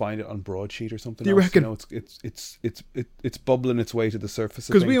bet you'll find it on Broadsheet or something. Do you reckon? It's bubbling its way to the surface.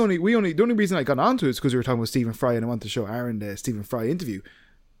 Because the only reason I got onto it is because we were talking with Stephen Fry, and I wanted to show Aaron the Stephen Fry interview.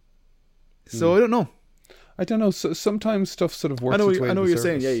 So I don't know. So sometimes stuff sort of works. I know what you're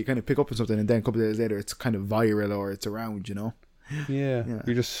saying. Yeah, you kind of pick up on something, and then a couple of days later, it's kind of viral or it's around. Yeah,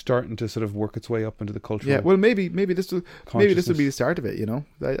 you're just starting to sort of work its way up into the culture. Yeah, well, maybe this will be the start of it.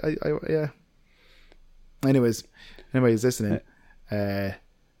 Yeah. Anyways, listening,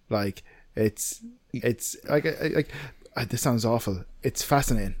 like it's like this sounds awful. It's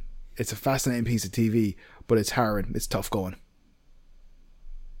fascinating. It's a fascinating piece of TV, but it's hard. It's tough going.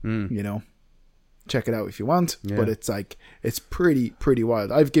 Check it out if you want. Yeah. But it's like, it's pretty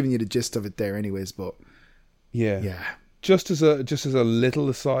wild. I've given you the gist of it there, anyways. But yeah. Just as a little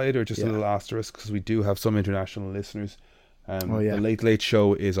aside, or just a little asterisk, because we do have some international listeners. The Late Late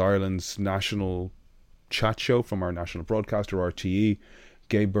Show is Ireland's national chat show from our national broadcaster RTE.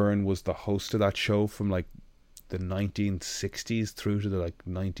 Gay Byrne was the host of that show from like the 1960s through to the like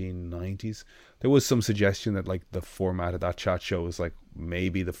 1990s. There was some suggestion that like the format of that chat show is like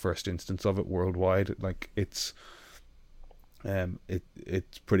maybe the first instance of it worldwide. Like it's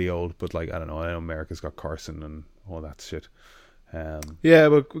pretty old, but like I don't know America's got Carson and all that shit.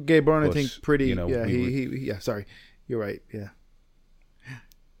 But Gay Byrne, I think pretty. Sorry, you're right. Yeah.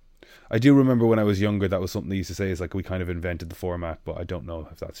 I do remember when I was younger, that was something they used to say, is like we kind of invented the format, but I don't know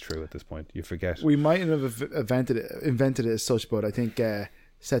if that's true at this point. You forget. We might have invented it as such, but I think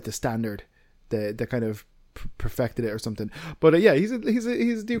set the standard, the kind of perfected it or something. But yeah, he's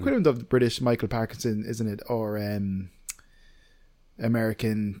the equivalent of the British Michael Parkinson, isn't it? Or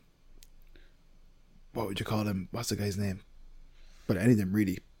American. What would you call him? What's the guy's name? But any of them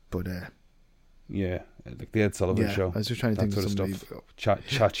really. But yeah, like the Ed Sullivan Show. I was just trying to think of somebody.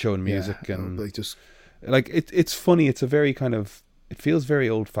 Chat show and music and like just like it's funny. It's a very kind of, it feels very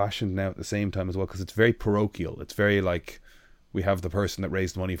old fashioned now at the same time as well, because it's very parochial. It's very like, we have the person that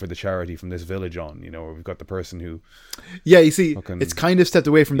raised money for the charity from this village on, or we've got the person who... Yeah, you see, it's kind of stepped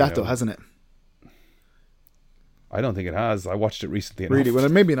away from that though, hasn't it? I don't think it has. I watched it recently enough. Really? Well,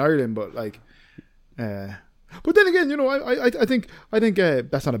 maybe in Ireland, but like... but then again, I think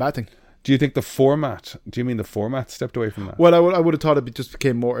that's not a bad thing. Do you think the format... Do you mean the format stepped away from that? Well, I would have thought it just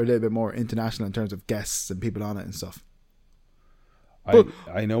became a little bit more international in terms of guests and people on it and stuff.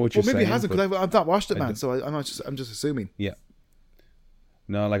 I know what you're saying. Maybe it hasn't, because I've not watched it, man. So I'm just assuming. Yeah.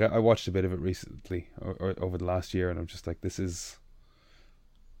 No, like I watched a bit of it recently or over the last year, and I'm just like, this is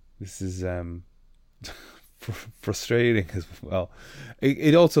frustrating as well.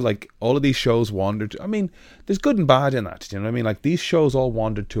 It also, like, all of these shows wandered. I mean, there's good and bad in that. Do you know what I mean? Like, these shows all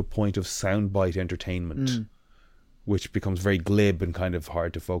wandered to a point of soundbite entertainment, which becomes very glib and kind of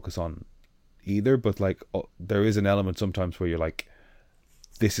hard to focus on either. But like, there is an element sometimes where you're like,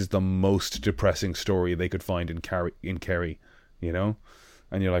 this is the most depressing story they could find in Kerry,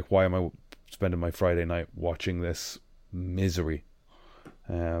 and you're like, why am I spending my Friday night watching this misery?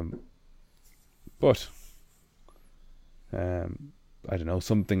 But I don't know,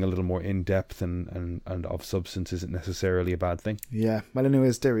 something a little more in depth and of substance isn't necessarily a bad thing. Yeah. Well,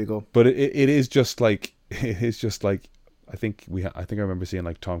 anyways, there we go. But it is just like I think I remember seeing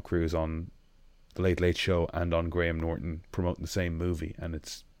like Tom Cruise on the Late Late Show and on Graham Norton promoting the same movie, and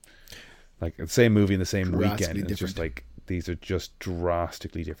it's like the same movie in the same weekend. And it's just like, these are just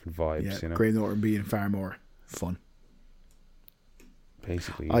drastically different vibes. Yeah, Graham Norton being far more fun.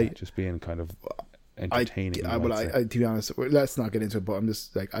 Basically, just being kind of entertaining. To be honest, let's not get into it. But I'm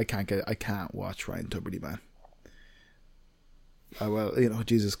just like, I can't watch Ryan Tuberty, man. Well,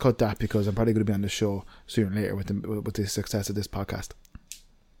 Jesus, cut that, because I'm probably going to be on the show sooner or later with the success of this podcast.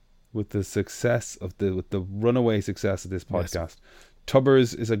 With the success of with the runaway success of this podcast, yes.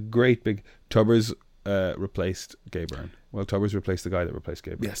 Tubbers is a great big... Tubbers replaced Gay Byrne. Well, Tubbers replaced the guy that replaced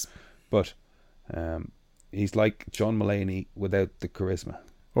Gay Byrne. Yes. But he's like John Mulaney without the charisma.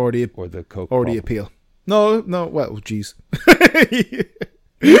 Or the coke or the appeal. No, well, jeez.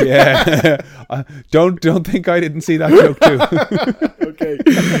 Yeah. Don't think I didn't see that joke too. Okay.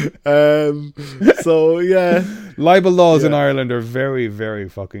 So yeah, libel laws in Ireland are very, very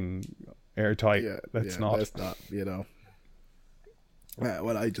fucking airtight. Yeah, That's not.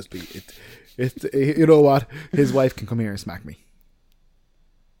 Well, I just be it. You know what? His wife can come here and smack me.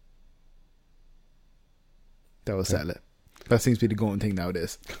 That will settle it. That seems to be the going thing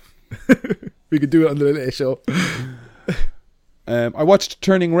nowadays. We could do it on the Late Show. I watched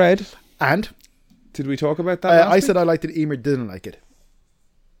Turning Red. And? Did we talk about that? I said I liked it. Emer didn't like it.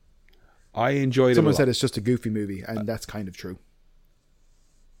 I enjoyed it. Someone said it's just a goofy movie, and that's kind of true.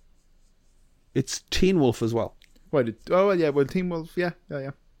 It's Teen Wolf as well. Well, Teen Wolf, yeah.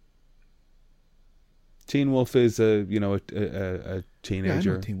 Teen Wolf is a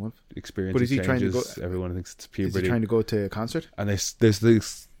teenager. Teen Wolf. Experience. But is he changes. trying to go? Everyone thinks it's puberty. Is he trying to go to a concert? And there's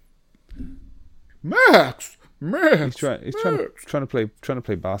this. Max. He's trying to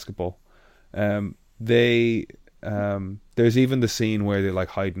play basketball. There's even the scene where they're like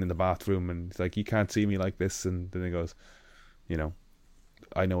hiding in the bathroom, and it's like, you can't see me like this, and then he goes,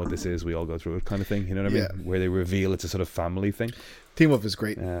 I know what this is. We all go through it, kind of thing. You know what I mean? Where they reveal it's a sort of family thing. Teen Wolf is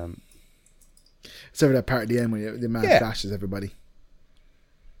great. Except for that part at the end when the man flashes everybody.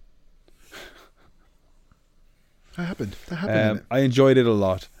 That happened. I enjoyed it a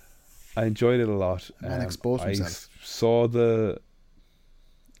lot. Man exposed himself.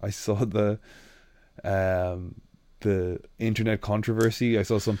 I saw the internet controversy. I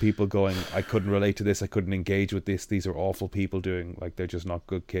saw some people going, I couldn't relate to this. I couldn't engage with this. These are awful people doing, like, they're just not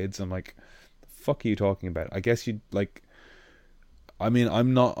good kids. I'm like, the fuck are you talking about? I guess you'd like, I mean,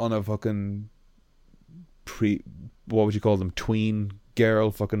 I'm not on a fucking what would you call them? Tween girl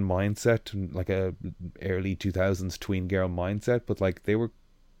fucking mindset, like a early 2000s tween girl mindset, but like, they were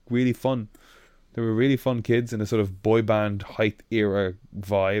really fun. They were really fun kids in a sort of boy band height era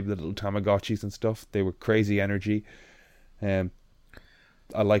vibe, the little Tamagotchis and stuff. They were crazy energy. I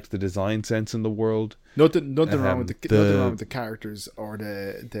liked the design sense in the world. Nothing wrong with nothing wrong with the characters or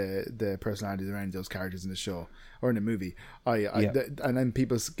the personalities around those characters in the show or in the movie. And then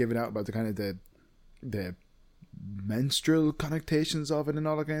people giving out about the kind of the menstrual connotations of it and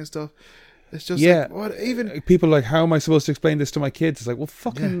all that kind of stuff. It's just like, what even people are like, how am I supposed to explain this to my kids? It's like, well,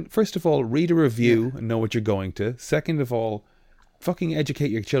 fucking first of all, read a review and know what you're going to. Second of all, fucking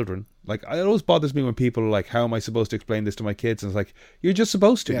educate your children. Like, it always bothers me when people are like, how am I supposed to explain this to my kids? And it's like, you're just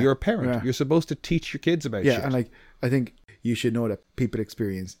supposed to. You're a parent. You're supposed to teach your kids about shit. And like, I think you should know that people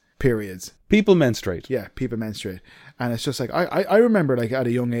experience periods. People menstruate. Yeah, people menstruate. And it's just like, I remember like at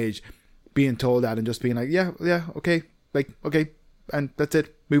a young age being told that and just being like, yeah, okay. Like, okay. And that's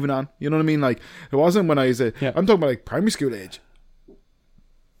it. Moving on. You know what I mean? Like, it wasn't when I was I'm talking about like primary school age.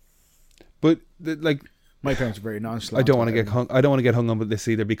 But like, my parents were very nonchalant. I don't want to get hung up with this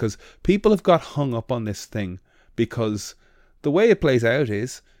either, because people have got hung up on this thing because the way it plays out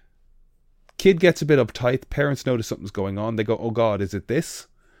is kid gets a bit uptight, parents notice something's going on, they go, oh God, is it this?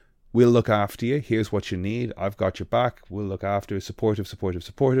 We'll look after you. Here's what you need. I've got your back. We'll look after you.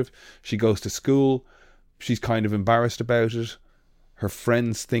 Supportive. She goes to school. She's kind of embarrassed about it. Her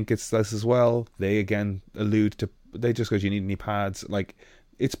friends think it's this as well. They again they just go, do you need any pads? Like,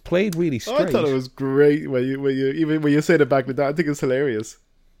 it's played really straight. I thought it was great when you say it back with that. I think it's hilarious.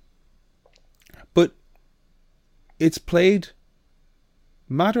 But it's played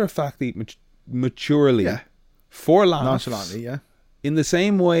matter-of-factly, maturely, for laughs. Nonchalantly, in the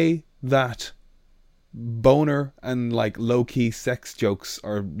same way that boner and like low-key sex jokes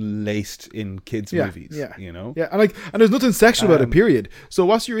are laced in kids' movies. Yeah. You know? Yeah, and there's nothing sexual about a period. So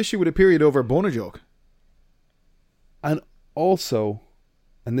what's your issue with a period over a boner joke? And also,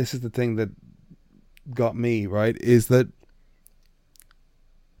 and this is the thing that got me, right, is that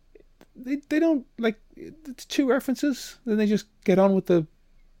they don't, like, it's two references, then they just get on with the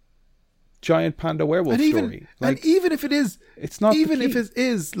giant panda werewolf story. Like, and even if it is, it's not, even if it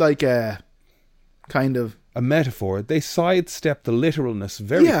is like a kind of a metaphor, they sidestep the literalness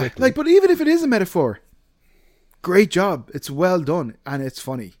very quickly. Like, but even if it is a metaphor, great job. It's well done and it's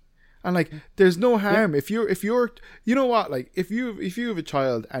funny. And like, there's no harm if you're, you know what, like if you have a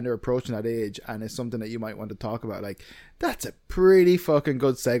child and they're approaching that age and it's something that you might want to talk about, like that's a pretty fucking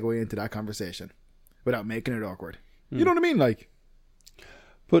good segue into that conversation without making it awkward. You know what I mean? Like,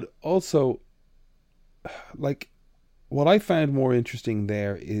 but also, like, what I found more interesting in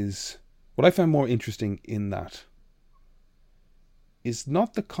that is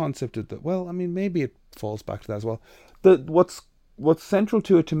not the concept of the, well, I mean, maybe it falls back to that as well. What's central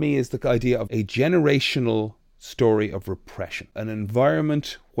to it to me is the idea of a generational story of repression. An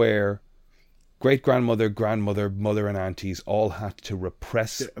environment where great-grandmother, grandmother, mother and aunties all had to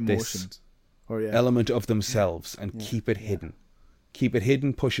repress this element of themselves and keep it hidden. Keep it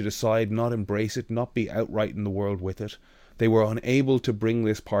hidden, push it aside, not embrace it, not be outright in the world with it. They were unable to bring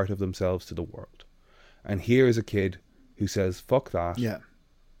this part of themselves to the world. And here is a kid who says, fuck that. Yeah.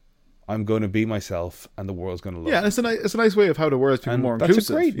 I'm going to be myself, and the world's going to love me. Yeah, it's a nice way of how the world's become more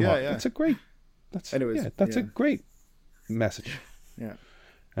inclusive. That's a great message.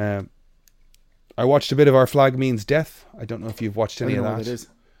 Yeah. I watched a bit of Our Flag Means Death. I don't know if you've watched any of that. What it is.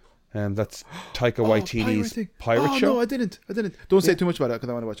 That's Taika Waititi's pirate show. No, I didn't. Don't say too much about it because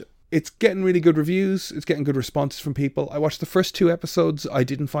I want to watch it. It's getting really good reviews. It's getting good responses from people. I watched the first 2 episodes. I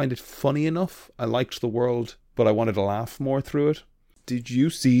didn't find it funny enough. I liked the world, but I wanted to laugh more through it. Did you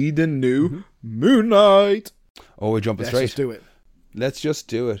see the new Moon Knight? Oh, we're jumping straight. Let's just do it. Let's just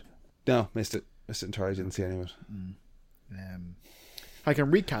do it. No, missed it. Missed it entirely. Didn't see any of it. I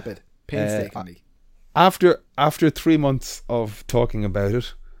can recap it painstakingly. After 3 months of talking about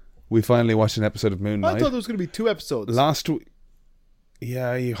it, we finally watched an episode of Moon Knight. I thought there was going to be 2 episodes. Last week.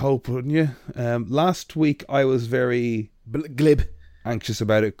 Yeah, you hope, wouldn't you? Last week I was very glib, anxious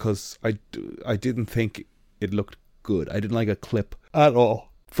about it because I didn't think it looked good. I didn't like a clip at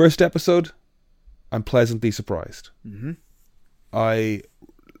all. First episode, I'm pleasantly surprised. Mm-hmm. I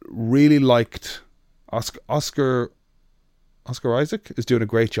really liked Oscar Isaac is doing a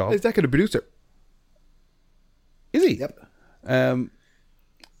great job. Is that kind of producer? Is he? Yep.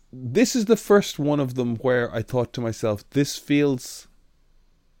 This is the first one of them where I thought to myself, this feels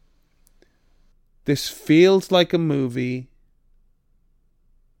like a movie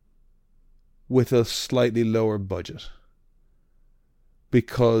with a slightly lower budget,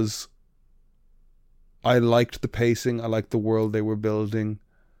 because I liked the pacing, I liked the world they were building,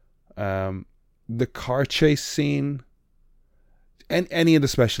 the car chase scene, and any of the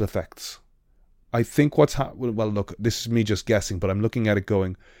special effects. I think what's happening, well, look, this is me just guessing, but I'm looking at it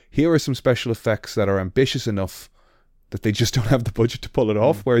going, here are some special effects that are ambitious enough that they just don't have the budget to pull it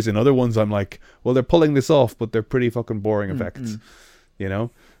off. Whereas in other ones, I'm like, well, they're pulling this off, but they're pretty fucking boring effects, you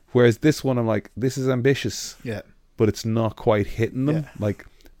know? Whereas this one, I'm like, this is ambitious, but it's not quite hitting them. Like,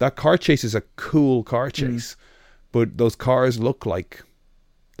 that car chase is a cool car chase, but those cars look like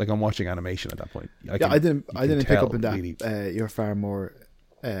Like I'm watching animation at that point. I didn't pick up on that. Really. You're far more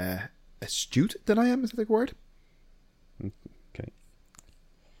astute than I am. Is that the word? Okay.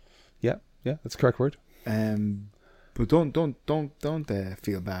 Yeah, that's the correct word. But don't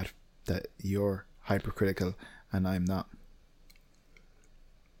feel bad that you're hypercritical and I'm not.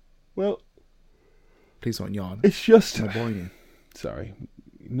 Well, please don't yawn. It's just I'm boring you. Sorry.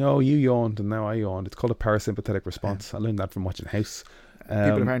 No, you yawned and now I yawned. It's called a parasympathetic response. I learned that from watching House.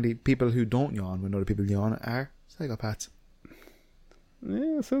 People who don't yawn when other people yawn are psychopaths.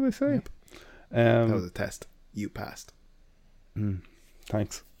 Yeah, so they say. Yep. That was a test. You passed.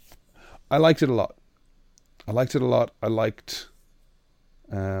 Thanks. I liked it a lot.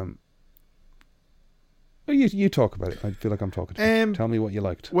 You talk about it. I feel like I'm talking to you. Tell me what you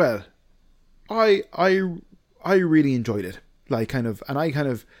liked. Well, I really enjoyed it. Like kind of, and I kind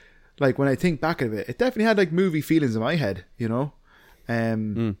of like when I think back of it, it definitely had like movie feelings in my head, you know.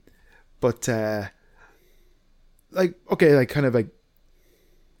 But like okay, like kind of like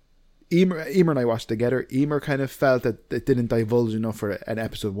Emer and I watched together. Emer kind of felt that it didn't divulge enough for an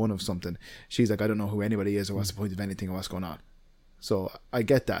episode 1 of something. She's like, I don't know who anybody is or what's the point of anything or what's going on. So I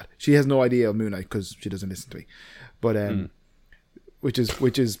get that. She has no idea of Moon Knight because she doesn't listen to me. But which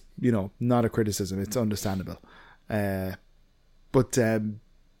is you know, not a criticism. It's understandable. But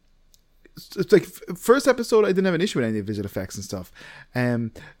it's like first episode I didn't have an issue with any visual effects and stuff.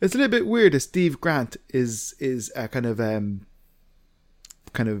 It's a little bit weird that Steve Grant is a kind of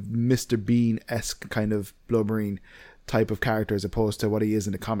Mr. Bean-esque kind of blubbering type of character as opposed to what he is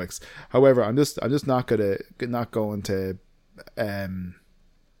in the comics. However, I'm just not going to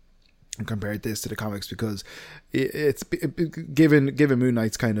compare this to the comics because it's given Moon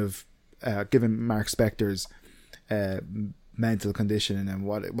Knight's kind of given Mark Spector's mental condition and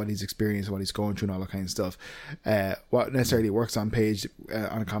what he's experienced, what he's going through and all that kind of stuff. What necessarily works on page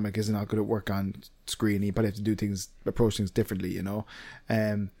on a comic isn't not going to work on screen. You probably have to approach things differently, you know.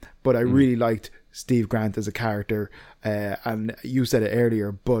 But I really liked Steve Grant as a character, and you said it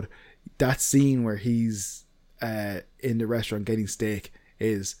earlier, but that scene where he's in the restaurant getting steak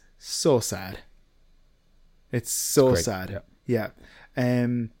is so sad. It's so sad. Yeah.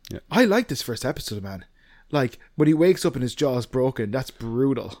 I like this first episode, man. Like when he wakes up and his jaw's broken, that's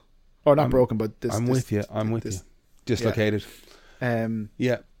brutal. Or not broken, but I'm with you. Dislocated.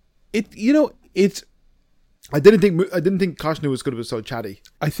 Yeah. It's. I didn't think Koshner was going to be so chatty.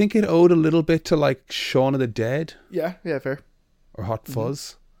 I think it owed a little bit to like Shaun of the Dead. Yeah, fair. Or Hot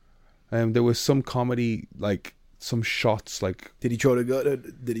Fuzz. There was some comedy, like some shots, like did he throw the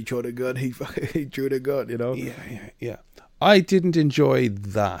gun? He threw the gun. You know. Yeah. I didn't enjoy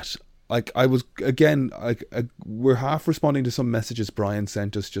that. Like I was again, we're half responding to some messages Brian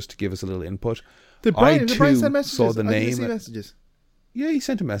sent us just to give us a little input. Did Brian send messages? Saw the name. Didn't see messages. Yeah, he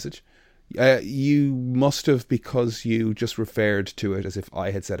sent a message. You must have, because you just referred to it as if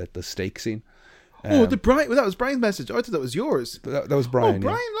I had said it. The steak scene. That was Brian's message. I thought that was yours. That was Brian. Oh,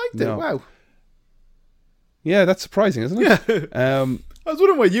 Brian liked it. Wow. Yeah, that's surprising, isn't it? Yeah. I was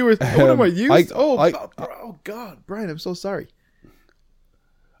wondering why you were. Oh God, Brian, I'm so sorry.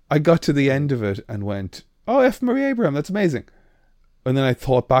 I got to the end of it and went, "Oh, F. Murray Abraham, that's amazing." And then I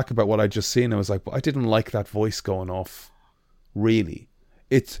thought back about what I'd just seen. And I was like, "But I didn't like that voice going off." Really,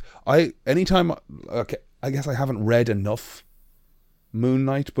 I guess I haven't read enough Moon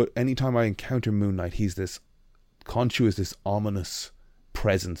Knight, but anytime I encounter Moon Knight, he's this Khonshu, this ominous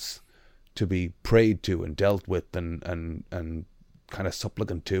presence to be prayed to and dealt with and kind of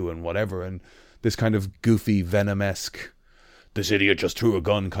supplicant to and whatever, and this kind of goofy Venom-esque, this idiot just threw a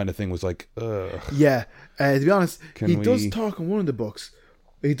gun kind of thing was like, ugh. Yeah, to be honest, does talk in one of the books.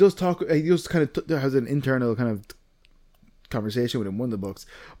 He does talk. He just kind of has an internal kind of conversation with him in one of the books,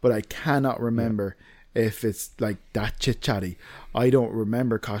 but I cannot remember if it's like that chit chatty. I don't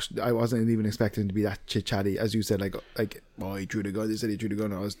remember. I wasn't even expecting him to be that chit chatty, as you said. Like, oh, he threw the gun. They said he threw the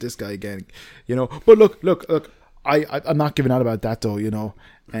gun. Oh, it's this guy again, you know. But look. I'm not giving out about that though, you know.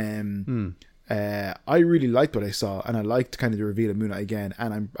 I really liked what I saw, and I liked kind of the reveal of Moon Knight again.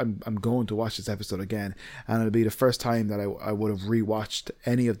 And I'm going to watch this episode again, and it'll be the first time that I would have rewatched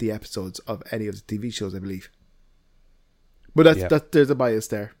any of the episodes of any of the TV shows, I believe. But there's a bias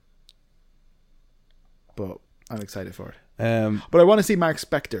there. But I'm excited for it. But I want to see Mark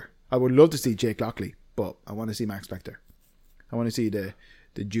Spector. I would love to see Jake Lockley, but I want to see Mark Spector. I want to see the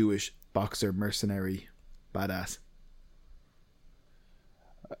Jewish boxer mercenary badass.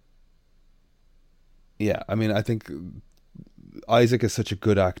 Yeah, I mean, I think Isaac is such a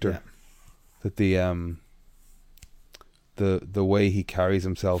good actor that the way he carries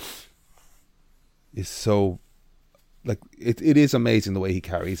himself is so like it is amazing the way he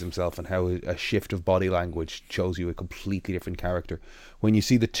carries himself and how a shift of body language shows you a completely different character. When you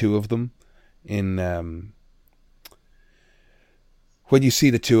see the two of them in that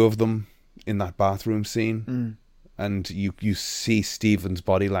bathroom scene, and you see Stephen's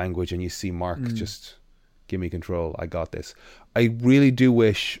body language and you see Mark just give me control, I got this. I really do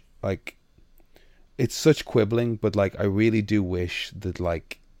wish, like, it's such quibbling, but like I really do wish that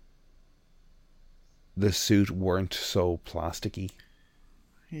like the suit weren't so plasticky.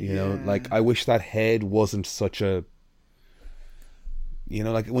 You know, like I wish that head wasn't such a, you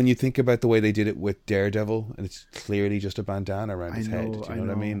know, like when you think about the way they did it with Daredevil, and it's clearly just a bandana around his head. Do you know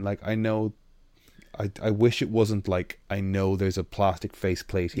what I mean? Like I know, I wish it wasn't like, I know there's a plastic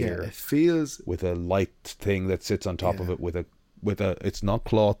faceplate here. Yeah, it feels with a light thing that sits on top of it with a it's not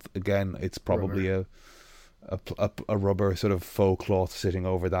cloth again. It's probably a rubber sort of faux cloth sitting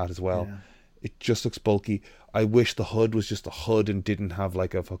over that as well. Yeah. It just looks bulky. I wish the hood was just a hood and didn't have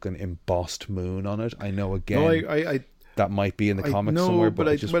like a fucking embossed moon on it. I know again. No, that might be in the comics somewhere, but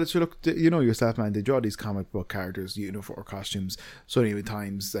it's look, you know yourself, man. They draw these comic book characters, uniform or costumes, so many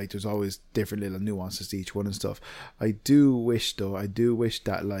times. Like there's always different little nuances to each one and stuff. I do wish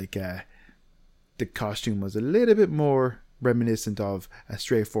that like the costume was a little bit more reminiscent of a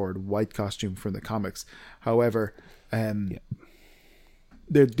straightforward white costume from the comics. However, they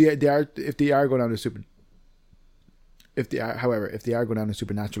are, if they are going down a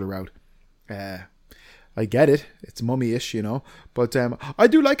supernatural route, I get it. It's mummy-ish, you know. But I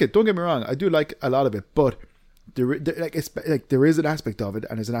do like it. Don't get me wrong. I do like a lot of it. But there is an aspect of it,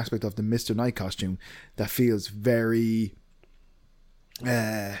 and there's an aspect of the Mr. Knight costume that feels very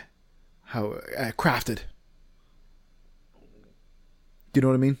crafted. Do you know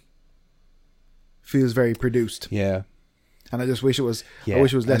what I mean? Feels very produced. Yeah. And I just wish it was. Yeah. I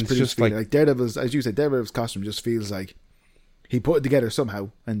wish it was less produced. Like Daredevil's, as you said, Daredevil's costume just feels like he put it together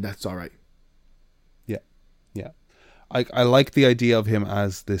somehow, and that's all right. Yeah, I like the idea of him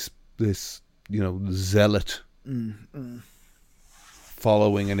as this zealot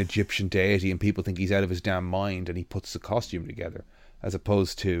following an Egyptian deity, and people think he's out of his damn mind, and he puts the costume together, as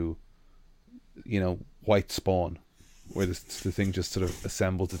opposed to, White Spawn, where the thing just sort of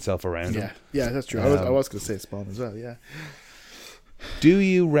assembles itself around him. Yeah, that's true. I was going to say Spawn as well. Yeah. Do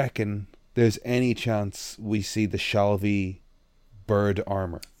you reckon there's any chance we see the Shalvey bird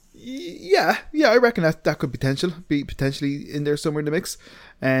armor? Yeah, I reckon that could be potentially in there somewhere in the mix.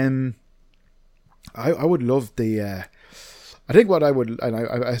 I would love the. I think what I would, and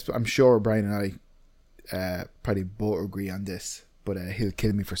I'm sure Brian and I probably both agree on this, but he'll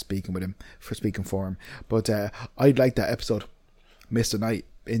kill me for speaking for him. But I'd like that episode, Mr. Knight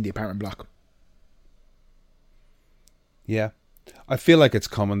in the apartment block. Yeah, I feel like it's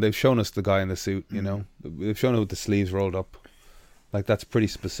coming. They've shown us the guy in the suit. You know, they've shown it with the sleeves rolled up. Like that's pretty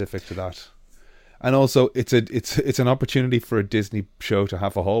specific to that, and also it's an opportunity for a Disney show to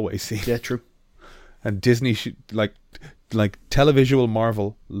have a hallway scene. Yeah, true. And Disney like televisual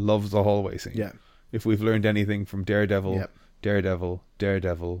Marvel loves the hallway scene. Yeah. If we've learned anything from Daredevil,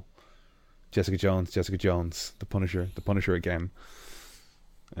 Jessica Jones, the Punisher again.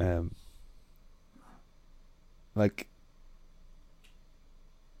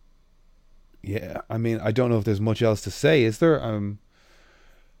 Yeah, I mean, I don't know if there's much else to say. Is there?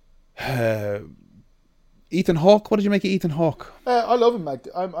 Ethan Hawke. What did you make of Ethan Hawke? I love him.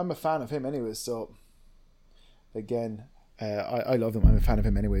 I'm a fan of him anyways. So again, I love him. I'm a fan of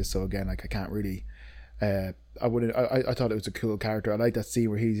him anyways. So again, I can't really. I thought it was a cool character. I like that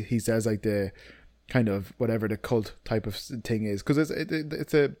scene where he says like the kind of whatever the cult type of thing is, because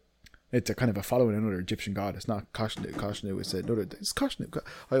it's a kind of a following another Egyptian god. It's not Khonshu. It's Khonshu.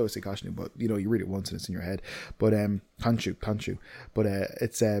 I always say Khonshu, but you read it once and it's in your head. But Khonshu. But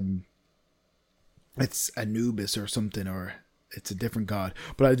it's Anubis or something, or it's a different god.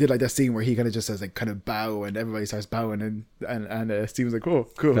 But I did like that scene where he kind of just says like kind of bow, and everybody starts bowing, and Steven's like, oh,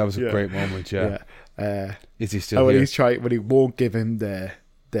 cool. That was a great moment. Yeah. Is he still here? When he won't give him the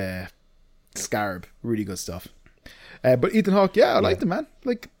scarab. Really good stuff. But Ethan Hawke, I liked him, man.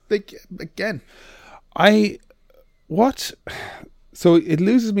 Like again, so it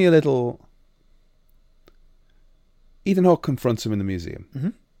loses me a little. Ethan Hawke confronts him in the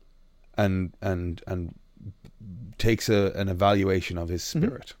museum, and takes an evaluation of his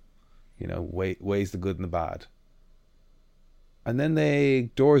spirit, weighs the good and the bad, and then the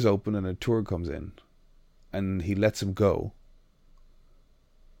doors open and a tour comes in, and he lets him go.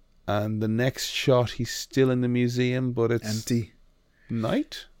 And the next shot, he's still in the museum, but it's empty.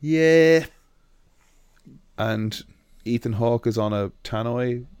 Night? Yeah. And Ethan Hawke is on a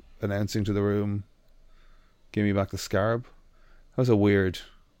tannoy announcing to the room, Give Me Back the Scarab. That was a weird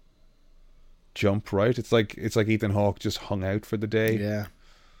jump, right? It's like Ethan Hawke just hung out for the day. Yeah.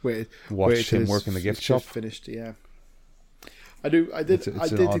 Watched him work in the gift shop. Finished, yeah. I did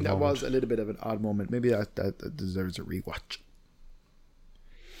think that was a little bit of an odd moment. Maybe that deserves a rewatch.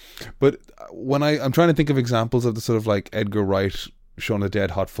 But when I'm trying to think of examples of the sort of like Edgar Wright, Shaun of the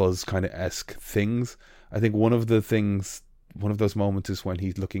Dead, Hot Fuzz kind of esque things, I think one of those moments is when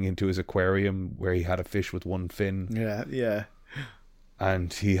he's looking into his aquarium where he had a fish with one fin. Yeah.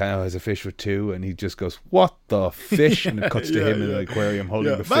 And he now has a fish with two, and he just goes, "What the fish?" And it cuts to him in the aquarium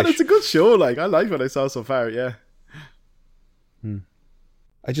holding the fish. Man, it's a good show. Like, I like what I saw so far. Yeah.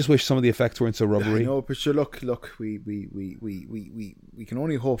 I just wish some of the effects weren't so rubbery. No, but sure, look, we can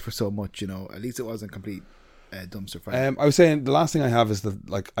only hope for so much, you know. At least it wasn't complete dumpster fire. I was saying the last thing I have is that,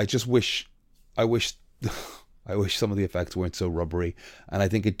 like, I wish some of the effects weren't so rubbery, and I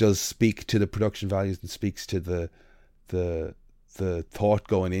think it does speak to the production values and speaks to the thought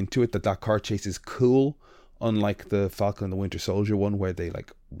going into it that car chase is cool, unlike the Falcon and the Winter Soldier one where they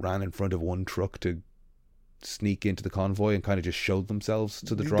like ran in front of one truck to sneak into the convoy and kind of just showed themselves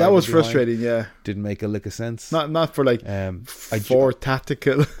to the driver. That was frustrating. Yeah, didn't make a lick of sense. Not for like four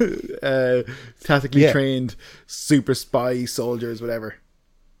tactically trained super spy soldiers, whatever.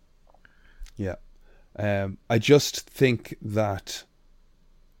 Yeah, I just think that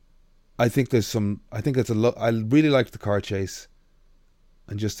I think it's a lot. I really liked the car chase.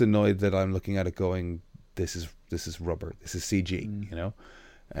 I'm just annoyed that I'm looking at it going, this is rubber, this is CG, you know.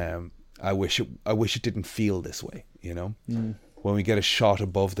 I wish it didn't feel this way, you know. When we get a shot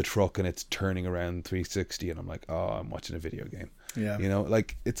above the truck and it's turning around 360 and I'm like, oh, I'm watching a video game. Yeah, you know,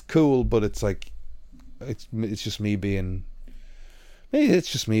 like it's cool, but it's like it's just me being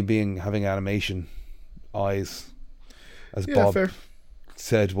having animation eyes, as Bob fair.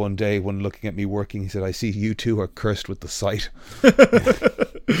 Said one day when looking at me working. He said, "I see you two are cursed with the sight."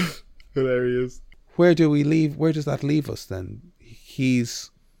 Hilarious. Where does that leave us then? He's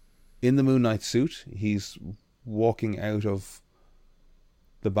in the Moon Knight suit. He's walking out of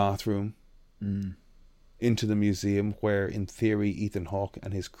the bathroom into the museum where, in theory, Ethan Hawke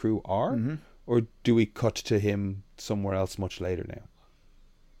and his crew are. Or do we cut to him somewhere else much later now?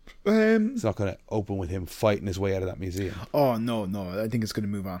 It's not going to open with him fighting his way out of that museum. Oh, no. I think it's going to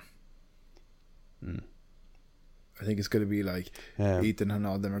move on. I think it's going to be like Ethan and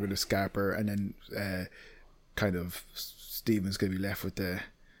all them are going to scarper, and then kind of Stephen's going to be left with the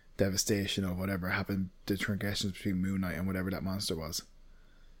devastation of whatever happened, the transgressions between Moon Knight and whatever that monster was.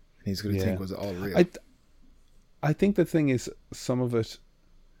 And he's going to think, was it all real? I think the thing is, some of the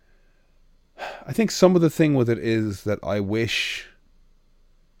thing with it is that I wish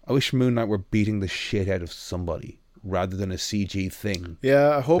Moon Knight were beating the shit out of somebody rather than a CG thing.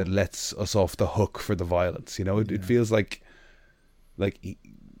 Yeah, I hope that lets us off the hook for the violence. You know, it feels like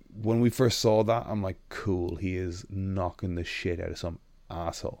when we first saw that, I'm like, cool, he is knocking the shit out of some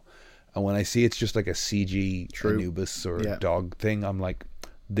asshole. And when I see it's just like a CG Anubis or dog thing, I'm like,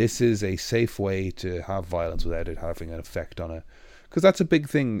 this is a safe way to have violence without it having an effect on it. Because that's a big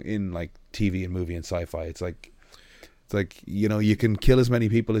thing in like TV and movie and sci-fi. It's like, you know, you can kill as many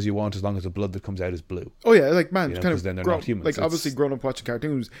people as you want as long as the blood that comes out is blue. Oh yeah, like, man, you know, kind of then they're not humans. Like, obviously, grown up watching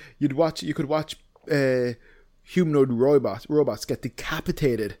cartoons, you could watch humanoid robots get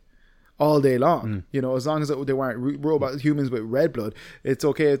decapitated all day long. You know, as long as they weren't humans with red blood, it's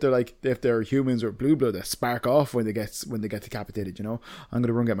okay if they're humans with blue blood that spark off when they get decapitated. You know, I'm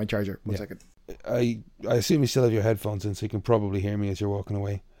gonna run get my charger. One second. I assume you still have your headphones in, so you can probably hear me as you're walking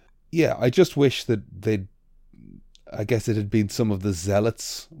away. Yeah, I just wish that I guess it had been some of the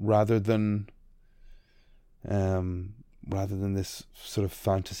zealots rather than this sort of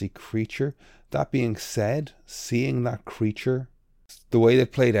fantasy creature. That being said, seeing that creature, the way they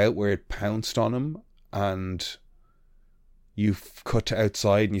played out where it pounced on him and you cut to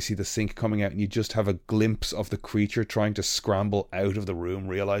outside and you see the sink coming out and you just have a glimpse of the creature trying to scramble out of the room,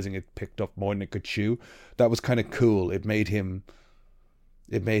 realizing it picked up more than it could chew. That was kind of cool. It made him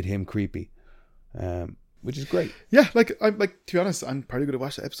creepy. Which is great. Yeah, to be honest, I'm probably going to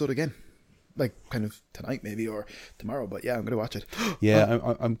watch the episode again, like kind of tonight maybe or tomorrow. But yeah, I'm going to watch it. Yeah,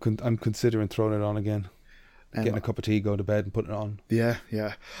 I'm considering throwing it on again, getting a cup of tea, going to bed, and putting it on. Yeah.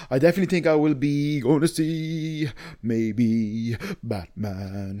 I definitely think I will be going to see maybe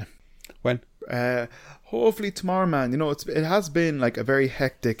Batman. When? Hopefully tomorrow, man. You know, it has been like a very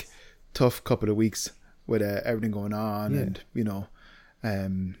hectic, tough couple of weeks with everything going on, and you know,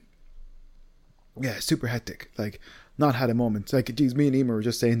 yeah, super hectic. Like, not had a moment. Like, geez, me and Emer were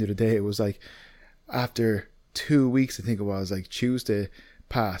just saying the other day, it was like, after 2 weeks, I think it was, like, Tuesday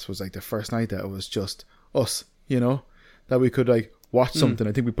past was like the first night that it was just us, that we could like watch something.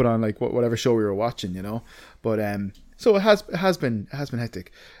 I think we put on like whatever show we were watching, but so it has been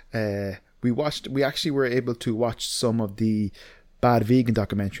hectic. We actually were able to watch some of the Bad Vegan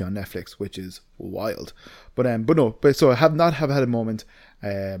documentary on Netflix, which is wild. But so I have not had a moment.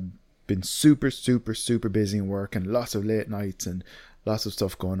 Been super busy in work and lots of late nights and lots of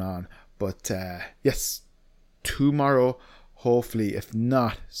stuff going on. But yes, tomorrow, hopefully, if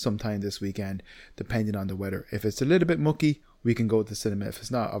not sometime this weekend, depending on the weather. If it's a little bit mucky, we can go to the cinema. If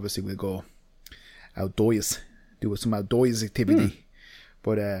it's not, obviously we'll go outdoors, do some outdoors activity.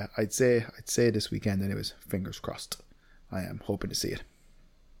 But I'd say this weekend, anyways, fingers crossed. I am hoping to see it.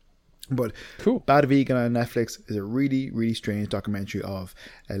 But cool. Bad Vegan on Netflix is a really, really strange documentary of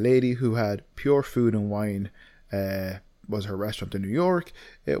a lady who had Pure Food and Wine was her restaurant in New York.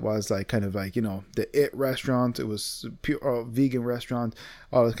 It was like kind of like, the It restaurant. It was pure vegan restaurant,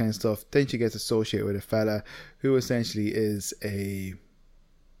 all this kind of stuff. Then she gets associated with a fella who essentially is a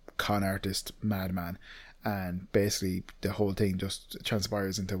con artist madman. And basically the whole thing just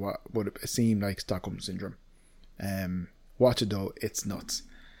transpires into what would seem like Stockholm Syndrome. Watch it though, it's nuts.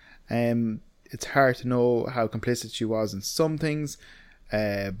 It's hard to know how complicit she was in some things,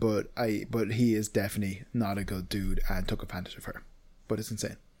 but he is definitely not a good dude and took advantage of her. But it's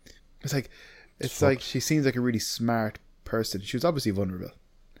insane. It's like she seems like a really smart person. She was obviously vulnerable.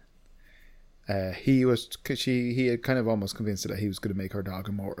 He had kind of almost convinced her that he was going to make her dog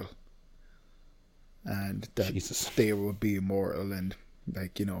immortal, and that they would be immortal, and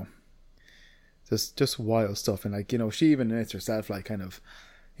like just wild stuff. And like she even admits herself, like kind of.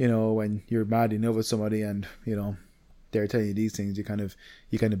 When you're mad in love with somebody and, they're telling you these things, you kind of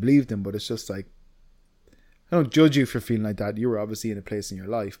believe them, but it's just like, I don't judge you for feeling like that. You were obviously in a place in your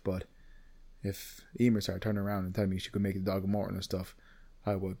life, but if Emer started turning around and telling me she could make the dog immortal and stuff,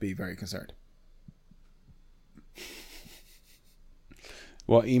 I would be very concerned.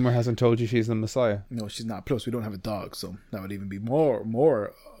 What, Emer hasn't told you she's the Messiah? No, she's not. Plus, we don't have a dog, so that would even be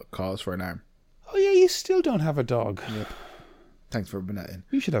more cause for an arm. Oh yeah, you still don't have a dog. Yep. Thanks for bringing that in.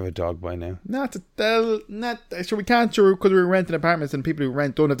 You should have a dog by now. Sure we can't, sure, because we're renting apartments and people who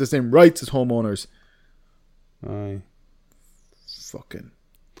rent don't have the same rights as homeowners. Aye. Fucking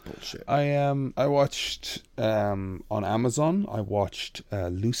bullshit. I watched on Amazon. I watched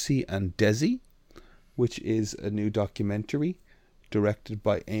Lucy and Desi, which is a new documentary directed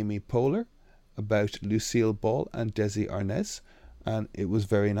by Amy Poehler about Lucille Ball and Desi Arnaz, and it was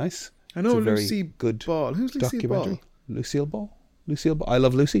very nice. I know Lucy good Ball. Who's Lucille Ball? Lucille Ball. I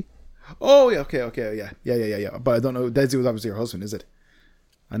Love Lucy. Oh yeah, okay, yeah. But I don't know. Desi was obviously her husband, is it?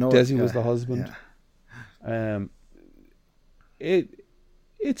 I know Desi was the husband. Yeah.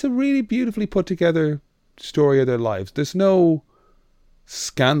 It's a really beautifully put together story of their lives. There's no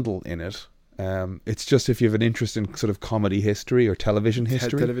scandal in it. It's just if you have an interest in sort of comedy history or television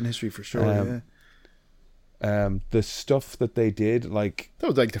history. Television history for sure. The stuff that they did, like that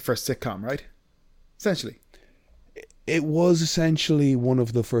was like the first sitcom, right? Essentially. It was essentially one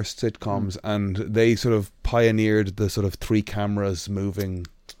of the first sitcoms, and they sort of pioneered the sort of 3 cameras moving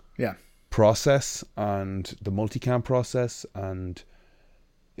process and the multicam process. And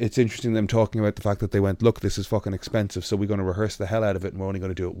it's interesting them talking about the fact that they went, look, this is fucking expensive, so we're going to rehearse the hell out of it, and we're only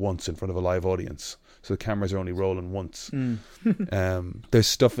going to do it once in front of a live audience. So the cameras are only rolling once. There's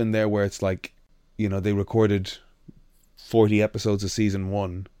stuff in there where it's like, they recorded 40 episodes of season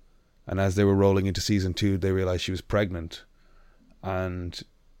 1. And as they were rolling into season 2, they realized she was pregnant. And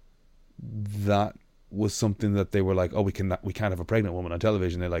that was something that they were like, oh, we can't have a pregnant woman on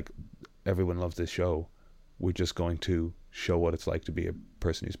television. They're like, everyone loves this show. We're just going to show what it's like to be a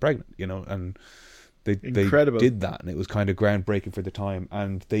person who's pregnant, and they did that. And it was kind of groundbreaking for the time.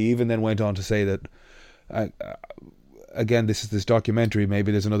 And they even then went on to say that, again, this is this documentary,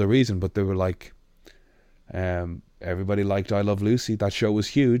 maybe there's another reason, but they were like, everybody liked I Love Lucy. That show was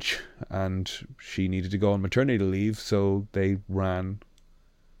huge, and she needed to go on maternity leave, so they ran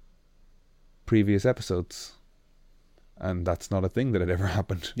previous episodes, and that's not a thing that had ever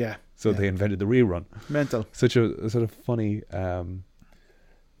happened. So they invented the rerun. Mental. Such a sort of funny.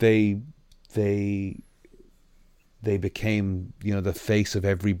 They became the face of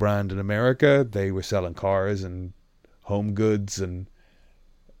every brand in America. They were selling cars and home goods and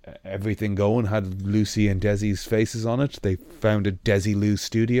everything going, had Lucy and Desi's faces on it. They founded Desi Lou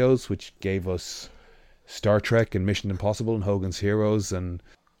Studios, which gave us Star Trek and Mission Impossible and Hogan's Heroes, and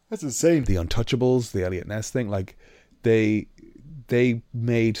that's insane. The Untouchables, the Elliot Ness thing. Like they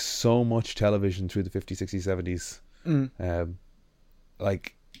made so much television through the 50s, 60s, 70s.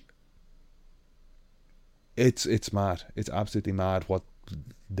 Like it's mad. It's absolutely mad what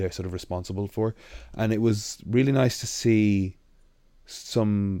they're sort of responsible for. And it was really nice to see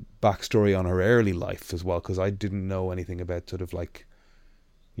some backstory on her early life as well, because I didn't know anything about sort of like,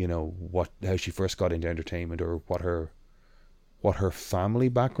 you know, how she first got into entertainment, or what her family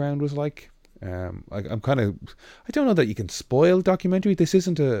background was like. I'm kind of, I don't know that you can spoil documentary. This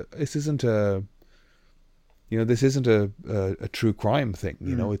isn't a true crime thing.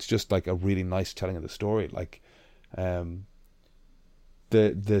 You know, it's just like a really nice telling of the story. Like,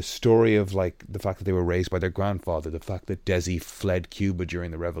 the story of like the fact that they were raised by their grandfather, the fact that Desi fled Cuba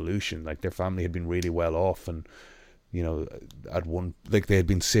during the revolution, like their family had been really well off, and you know, they had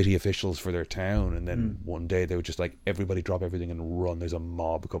been city officials for their town, and then one day they would just like, everybody drop everything and run. There's a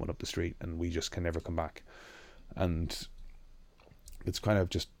mob coming up the street, and we just can never come back. And it's kind of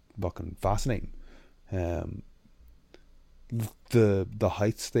just fucking fascinating. The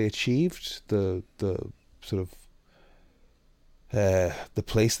heights they achieved, the sort of the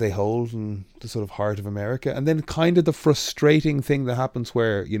place they hold in the sort of heart of America, and then kind of the frustrating thing that happens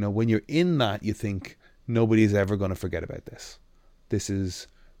where, you know, when you're in that, you think nobody's ever going to forget about this. This is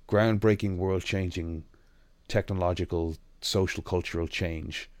groundbreaking, world-changing, technological, social, cultural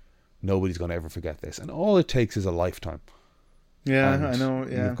change. Nobody's going to ever forget this, and all it takes is a lifetime. Yeah, and I know.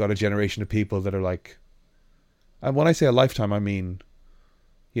 Yeah, you've got a generation of people that are like, and when I say a lifetime, I mean,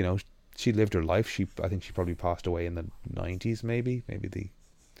 you know, she lived her life. I think she probably passed away in the 90s, maybe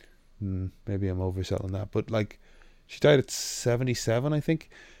I'm overselling that, but like, she died at 77, I think.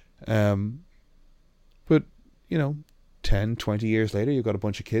 But you know, 10, 20 years later, you've got a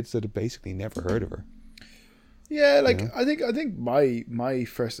bunch of kids that have basically never heard of her. Yeah, like, you know? I think my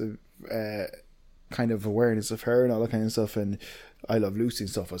first kind of awareness of her and all that kind of stuff, and I Love Lucy and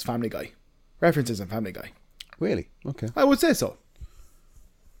stuff, was Family Guy. References in Family Guy. Really? Okay. I would say so.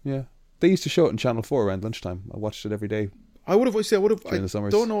 Yeah. They used to show it on Channel 4 around lunchtime. I watched it every day. I would have. During the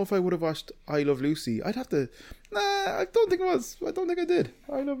summers. Don't know if I would have watched I Love Lucy. I'd have to. Nah, I don't think it was. I don't think I did.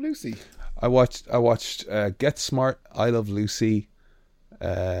 I Love Lucy. I watched Get Smart, I Love Lucy.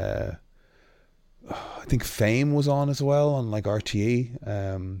 I think Fame was on as well on like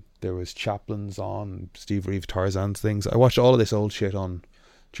RTE. There was Chaplin's on, Steve Reeve, Tarzan's things. I watched all of this old shit on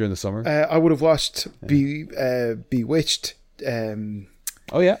during the summer. I would have watched Bewitched.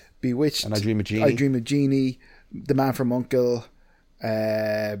 Oh yeah, Bewitched. And I Dream of Jeannie. I Dream of Jeannie. The Man from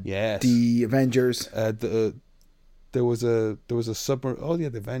U.N.C.L.E. Yes. The Avengers. There was a submarine. Oh yeah,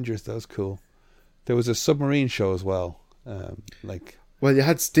 the Avengers. That was cool. There was a submarine show as well. Well, you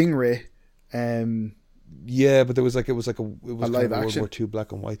had Stingray. Yeah, but it was a live action World War II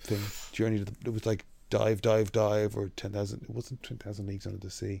black and white thing. It was like dive, or 10,000. It wasn't 10,000 Leagues Under the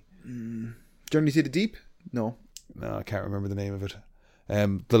Sea. Journey to the Deep? No, I can't remember the name of it.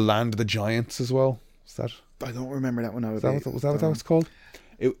 The Land of the Giants as well. Was that? I don't remember that one. Was that what that was called?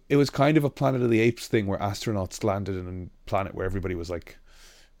 It was kind of a Planet of the Apes thing where astronauts landed in a planet where everybody was like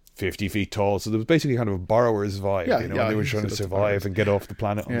 50 feet tall. So there was basically kind of a borrower's vibe, you know, and they were trying to survive and get off the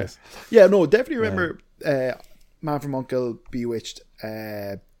planet on this. Yeah, no, definitely remember Man from U.N.C.L.E., Bewitched,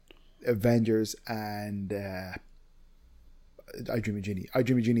 Avengers, and I Dream of Jeannie. I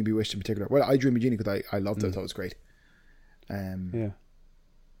Dream of Jeannie, Bewitched in particular. Well, I Dream of Jeannie because I loved it. I thought it was great. Yeah.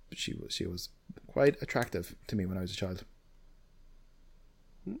 But she was quite attractive to me when I was a child.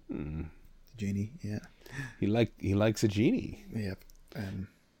 Genie, yeah. He likes a genie. Yep.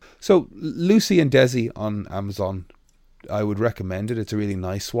 So Lucy and Desi on Amazon, I would recommend it. It's a really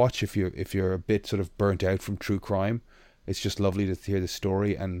nice watch if you're a bit sort of burnt out from true crime. It's just lovely to hear the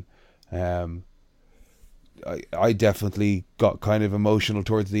story, and I definitely got kind of emotional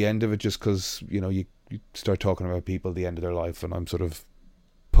towards the end of it, just because, you know, you start talking about people at the end of their life, and I'm sort of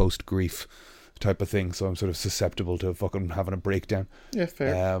post grief type of thing, so I'm sort of susceptible to fucking having a breakdown. Yeah,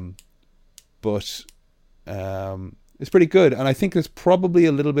 fair. But it's pretty good, and I think there's probably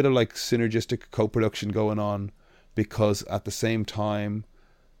a little bit of like synergistic co-production going on, because at the same time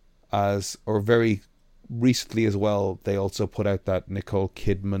very recently as well, they also put out that Nicole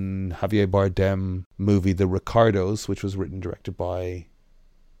Kidman, Javier Bardem movie, The Ricardos, which was written and directed by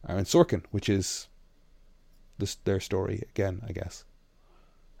Aaron Sorkin, which is their story again, I guess.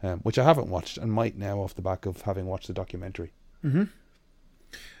 Which I haven't watched and might now off the back of having watched the documentary. Mm-hmm.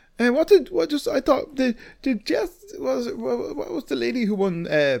 And what was the lady who won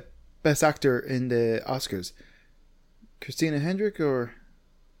Best Actor in the Oscars? Christina Hendrick or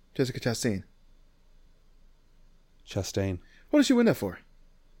Jessica Chastain? Chastain. What did she win that for?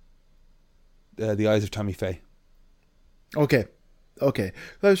 The Eyes of Tammy Faye. Okay. I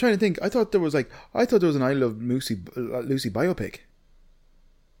was trying to think. I thought there was an I Love Lucy biopic.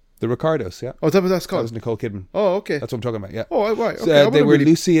 The Ricardos, yeah. Oh, that's what that's That called. was Nicole Kidman. Oh, okay. That's what I'm talking about, yeah. Oh, right. So, Okay. they were really...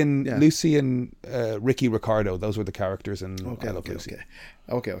 Lucy and Ricky Ricardo. Those were the characters in I Love Lucy.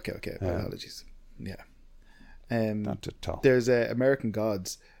 Okay. Apologies. Yeah. Not at all. There's American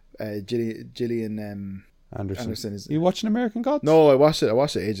Gods. Gillian Anderson is. You watching American Gods? No, I watched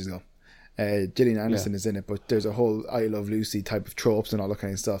it ages ago. Gillian Anderson is in it, but there's a whole I Love Lucy type of tropes and all that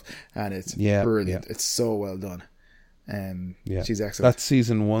kind of stuff, and it's brilliant. Yeah. It's so well done. She's excellent. That's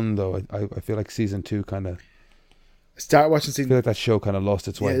season 1 though. I feel like season 2 kind of start watching season. I feel like that show kind of lost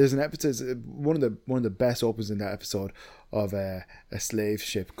its way. Yeah, there's an episode. One of the best opens in that episode of a slave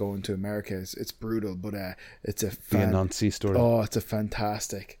ship going to America. It's brutal, but it's a the Anansi story. Oh, it's a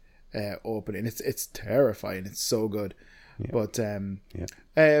fantastic opening. It's terrifying. It's so good. Yeah.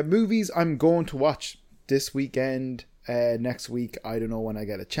 But movies I'm going to watch this weekend. Next week I don't know when I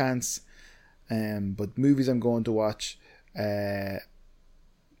get a chance. But movies I'm going to watch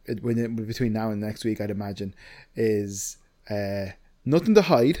between now and next week, I'd imagine, is Nothing to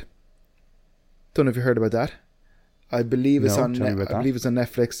Hide. Don't know if you heard about that. I believe it's on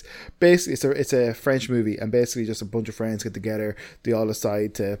Netflix. Basically, it's a French movie, and basically just a bunch of friends get together. They all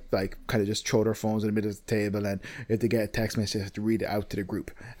decide to like kind of just throw their phones in the middle of the table, and if they get a text message, they have to read it out to the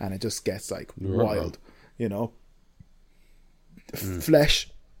group, and it just gets like wild, you know. Flesh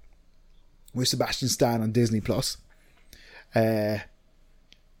with Sebastian Stan on Disney Plus.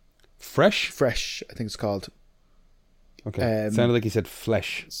 Fresh, I think it's called. Okay, sounded like you said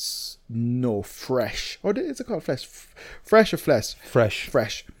flesh. No, Fresh. Or is it called Flesh? Fresh or Flesh?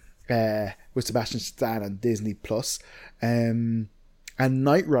 Fresh. With Sebastian Stan on Disney Plus. And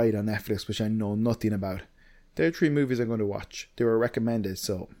Night Ride on Netflix, which I know nothing about. There are 3 movies I'm going to watch. They were recommended,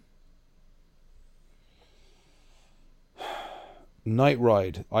 so. Night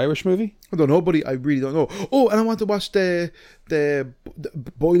Ride, Irish movie? I don't know, buddy. I really don't know. Oh, and I want to watch the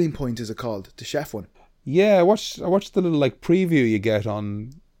Boiling Point, is it called? The chef one. Yeah, I watched the little like preview you get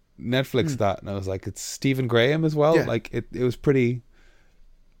on Netflix that, and I was like, it's Stephen Graham as well. Yeah. Like it was pretty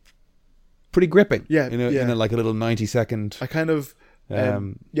gripping. Yeah, in a like a little 90-second. I kind of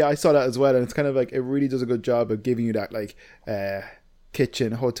I saw that as well, and it's kind of like it really does a good job of giving you that like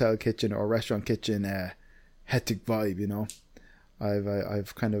hotel kitchen or restaurant kitchen hectic vibe, you know.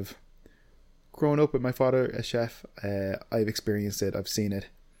 I've kind of grown up with my father a chef. I've experienced it. I've seen it.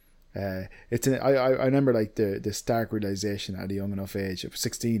 I remember like the stark realization at a young enough age. At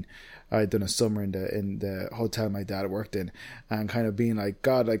 16, I had done a summer in the hotel my dad worked in, and kind of being like,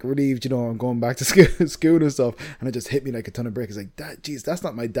 God, like relieved, you know, I'm going back to school and stuff, and it just hit me like a ton of bricks. It's like, that's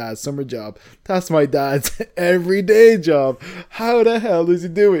not my dad's summer job. That's my dad's everyday job. How the hell does he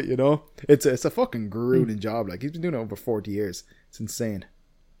do it? You know, it's a fucking grueling job. Like he's been doing it over 40 years. It's insane.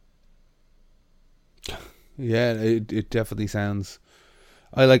 Yeah, it definitely sounds.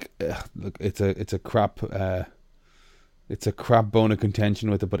 I like look. It's a crap bone of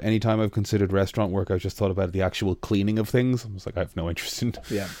contention with it. But anytime I've considered restaurant work, I've just thought about the actual cleaning of things. I was like, I have no interest in.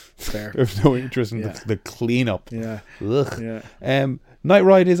 Yeah, fair. I have no interest in the cleanup. Yeah. Ugh. Yeah. Night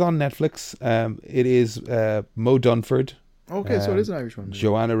Ride is on Netflix. It is Mo Dunford. Okay, so it is an Irish one.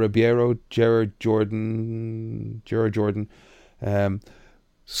 Joanna Ribeiro, Gerard Jordan.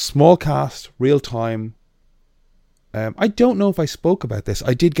 Small cast, real time. I don't know if I spoke about this.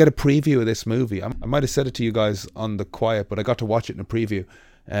 I did get a preview of this movie. I might have said it to you guys on the quiet, but I got to watch it in a preview.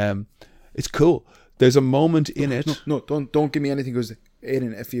 It's cool. There's a moment in it. No, don't give me anything, because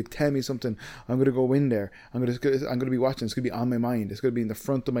Aidan, if you tell me something, I'm gonna go in there. I'm gonna be watching. It's gonna be on my mind. It's gonna be in the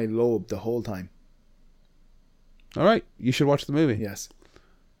front of my lobe the whole time. All right, you should watch the movie. Yes.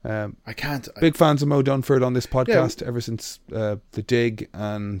 I can't. Big fans of Mo Dunford on this podcast ever since The Dig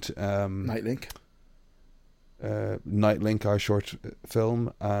and Nightlink. Nightlink, our short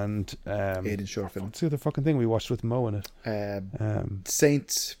film, and Aiden's short film. What's the other fucking thing we watched with Mo in it?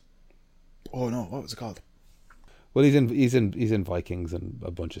 Saint. Oh no, what was it called? Well, he's in Vikings and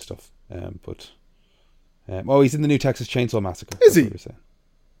a bunch of stuff. He's in the new Texas Chainsaw Massacre. Is he?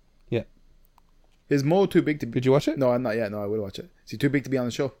 Yeah. Is Mo too big to be? Did you watch it? No, I'm not yet. No, I will watch it. Is he too big to be on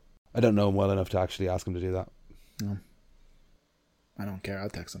the show? I don't know him well enough to actually ask him to do that. No. I don't care. I'll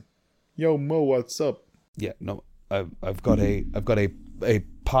text him. Yo, Mo, what's up? Yeah, no, I've got a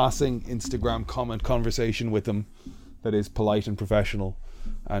passing Instagram comment conversation with him that is polite and professional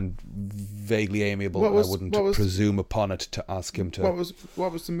and vaguely amiable. I wouldn't presume upon it to ask him to.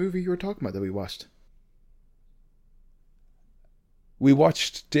 What was the movie you were talking about that we watched? We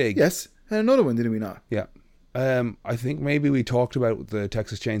watched Dig. Yes, and another one, didn't we not? Yeah. I think maybe we talked about the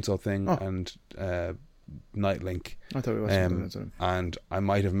Texas Chainsaw thing and Nightlink. I thought we watched and I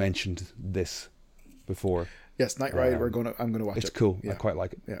might have mentioned this before. Yes, Knight Rider. I'm gonna watch it. It's cool. Yeah. I quite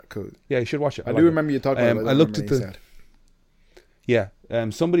like it. Yeah, cool. Yeah, you should watch it. I do remember you talking about it. I looked at the. Yeah,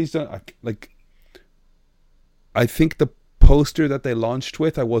 somebody's done I think the poster that they launched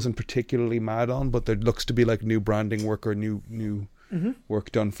with, I wasn't particularly mad on, but there looks to be like new branding work or new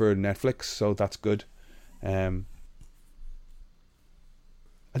work done for Netflix, so that's good. I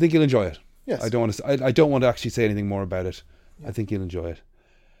think you'll enjoy it. Yes. I don't want to actually say anything more about it. Yeah. I think you'll enjoy it.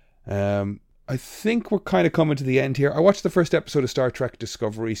 I think we're kind of coming to the end here. I watched the first episode of Star Trek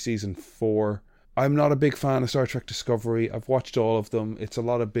Discovery season 4. I'm not a big fan of Star Trek Discovery. I've watched all of them. It's a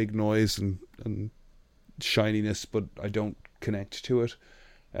lot of big noise and shininess, but I don't connect to it.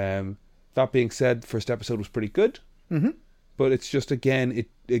 That being said, first episode was pretty good. Mm-hmm. But it's just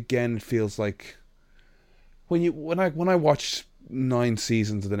it feels like when I watched 9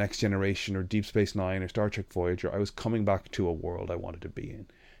 seasons of The Next Generation or Deep Space Nine or Star Trek Voyager, I was coming back to a world I wanted to be in.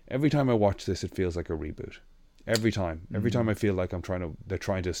 Every time I watch this, it feels like a reboot. Every time I feel like they're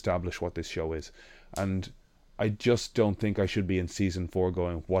trying to establish what this show is, and I just don't think I should be in season 4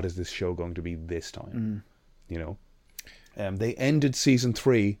 going, what is this show going to be this time? You know, they ended season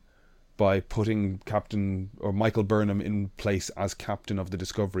 3 by putting Captain or Michael Burnham in place as captain of the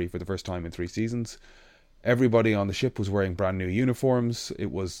Discovery for the first time in 3 seasons. Everybody on the ship was wearing brand new uniforms.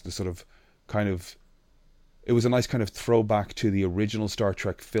 It was the sort of it was a nice kind of throwback to the original Star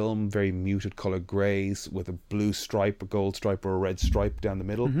Trek film, very muted color grays with a blue stripe, a gold stripe, or a red stripe down the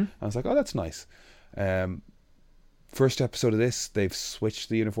middle. Mm-hmm. I was like, oh, that's nice. First episode of this, they've switched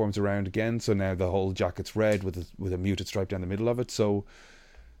the uniforms around again, so now the whole jacket's red with a muted stripe down the middle of it. So,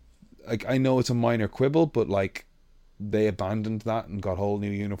 like, I know it's a minor quibble, but like, they abandoned that and got whole new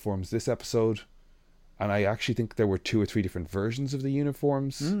uniforms this episode. And I actually think there were 2 or 3 different versions of the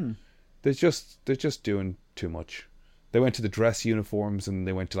uniforms. They're just doing too much. They went to the dress uniforms, and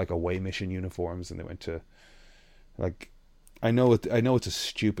they went to like away mission uniforms, and they went to like, I know it's a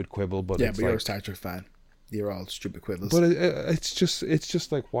stupid quibble, but yeah, but you're a Star Trek fan. You're all stupid quibbles. But it's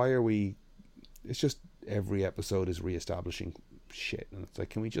just like, why are we? It's just every episode is reestablishing shit, and it's like,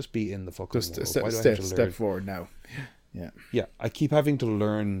 can we just be in the fucking just world? step forward now? Yeah. I keep having to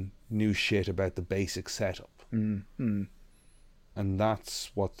learn new shit about the basic setup. And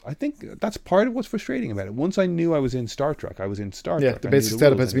that's what I think. That's part of what's frustrating about it. Once I knew I was in Star Trek, I was in Star Trek. Yeah, the basic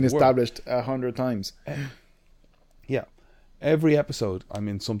setup has been established 100 times. Yeah, every episode I'm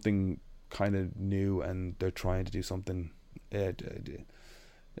in something kind of new, and they're trying to do something.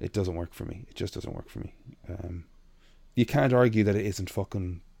 It doesn't work for me. It just doesn't work for me. You can't argue that it isn't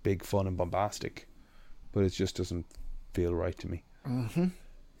fucking big fun and bombastic, but it just doesn't feel right to me.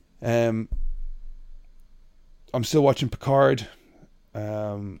 I'm still watching Picard.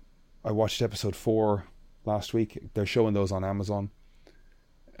 I watched episode 4 last week. They're showing those on Amazon.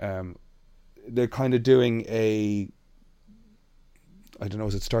 They're kind of doing I don't know,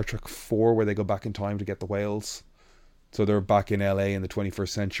 is it Star Trek 4 where they go back in time to get the whales? So they're back in LA in the 21st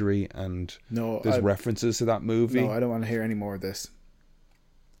century, and there's references to that movie. No, I don't want to hear any more of this.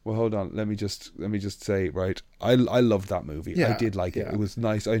 Well, hold on. Let me just say, right. I loved that movie. Yeah, I did like it. It was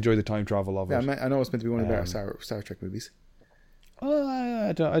nice. I enjoyed the time travel of it. I know it's meant to be one of the better Star Trek movies.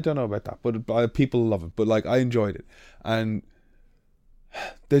 I don't know about that, but people love it. But like, I enjoyed it. And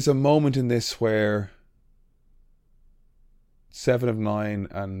there's a moment in this where 7 of 9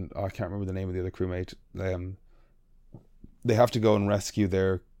 and I can't remember the name of the other crewmate. They have to go and rescue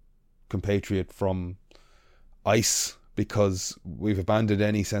their compatriot from ice, because we've abandoned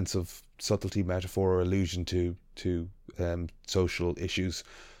any sense of subtlety, metaphor, or allusion to social issues.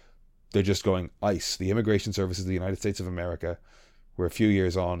 They're just going, ICE, the Immigration Services of the United States of America. We're a few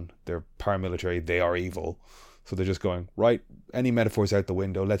years on. They're paramilitary. They are evil. So they're just going, right, any metaphors out the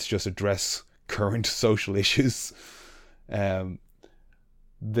window. Let's just address current social issues.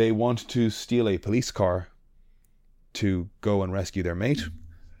 They want to steal a police car to go and rescue their mate.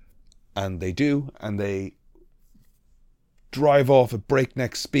 And they do. And they drive off at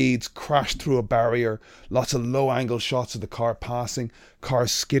breakneck speeds, crash through a barrier, lots of low angle shots of the car passing,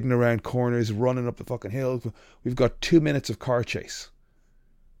 cars skidding around corners, running up the fucking hill. We've got 2 minutes of car chase.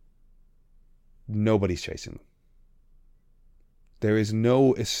 Nobody's chasing them. There is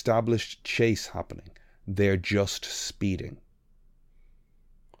no established chase happening. They're just speeding.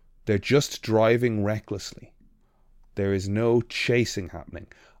 They're just driving recklessly. There is no chasing happening.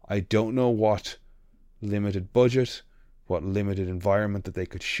 I don't know what limited budget, what limited environment that they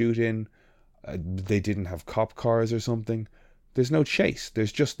could shoot in. They didn't have cop cars or something. There's no chase.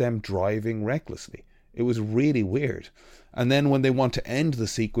 There's just them driving recklessly. It was really weird. And then when they want to end the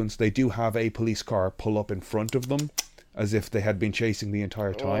sequence, they do have a police car pull up in front of them as if they had been chasing the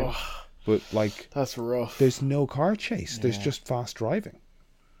entire time. but like that's rough. There's no car chase. There's just fast driving.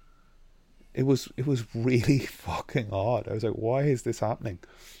 It was really fucking odd. I was like, why is this happening?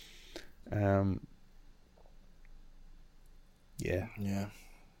 Yeah.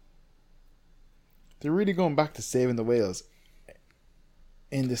 They're really going back to saving the whales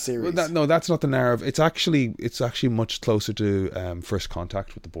in the series. Well, that's not the narrative. It's actually much closer to First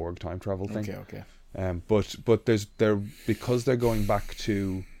Contact with the Borg time travel thing. Okay. But they're because they're going back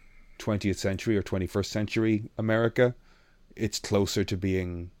to 20th century or 21st century America, it's closer to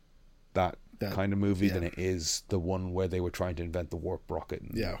being that kind of movie than it is the one where they were trying to invent the warp rocket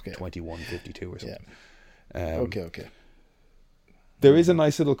in 2152 or something. Okay. There is a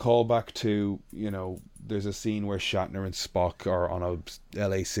nice little callback to, there's a scene where Shatner and Spock are on a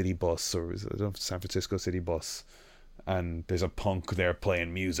LA city bus or San Francisco city bus, and there's a punk there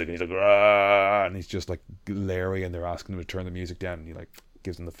playing music, and he's like, "Rah!" And he's just like Larry, and they're asking him to turn the music down, and he like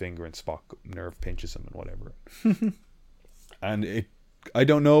gives him the finger, and Spock nerve pinches him and whatever. And I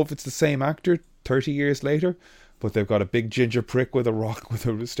don't know if it's the same actor 30 years later, but they've got a big ginger prick with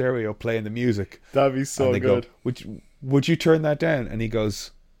a stereo playing the music. That'd be so good. Go, would you turn that down? And he goes,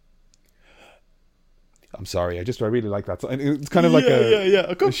 I'm sorry, I really like that song. And it's kind of like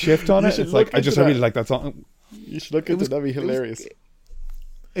a shift on it. It's like, I really like that song. You should look into it. That'd be hilarious.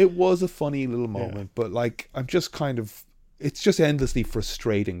 It was a funny little moment, but like, I'm just kind of, it's just endlessly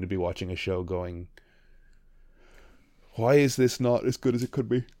frustrating to be watching a show going, why is this not as good as it could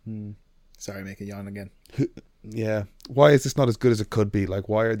be? Sorry, make a yawn again. Yeah. Why is this not as good as it could be? Like,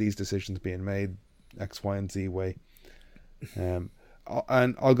 why are these decisions being made X, Y, and Z way? And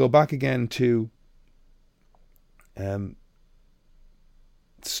I'll go back again to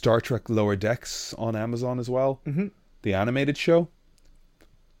Star Trek Lower Decks on Amazon as well. Mm-hmm. The animated show.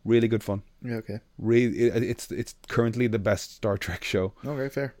 Really good fun. Yeah, okay. It's currently the best Star Trek show. Okay,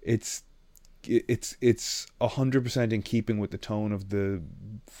 fair. It's 100% in keeping with the tone of the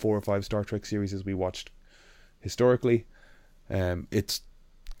 4 or 5 Star Trek series as we watched historically. It's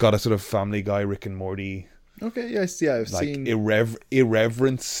got a sort of Family Guy, Rick and Morty. Okay, yes, yeah, I've like seen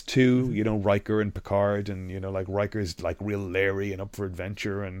irreverence to Riker and Picard, and like Riker's like real Larry and up for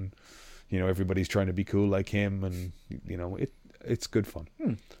adventure, and everybody's trying to be cool like him, and it's good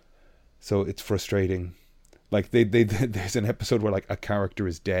fun. So it's frustrating. Like they there's an episode where like a character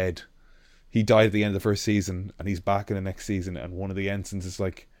is dead. He died at the end of the first season, and he's back in the next season, and one of the ensigns is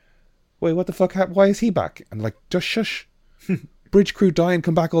like, wait, what the fuck why is he back? And like, just shush. Bridge crew die and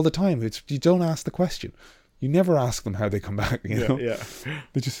come back all the time. You don't ask the question. You never ask them how they come back, you know? Yeah.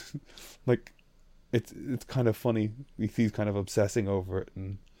 They just like it's kind of funny. He's kind of obsessing over it,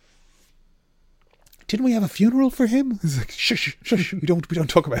 and didn't we have a funeral for him? It's like shush, we don't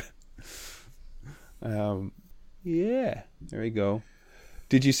talk about it. Yeah, there you go.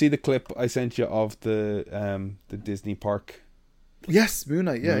 Did you see the clip I sent you of the Disney park? Yes, Moon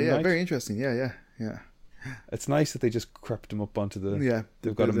Knight. Yeah, very interesting. Yeah. It's nice that they just crept him up onto the. Yeah,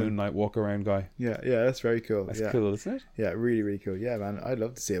 they've got a Moon Knight walk around guy. Yeah, that's very cool. That's cool, isn't it? Yeah, really, really cool. Yeah, man, I'd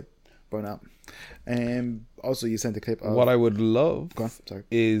love to see it burn up. Also, you sent a clip of what I would love sorry.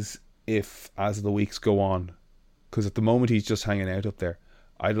 is if, as the weeks go on, because at the moment he's just hanging out up there.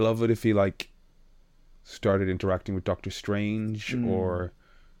 I'd love it if he like started interacting with Doctor Strange, or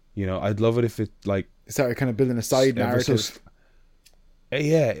I'd love it if it like started kind of building a side narrative.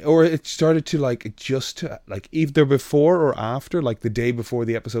 Yeah, or it started to like either before or after, like the day before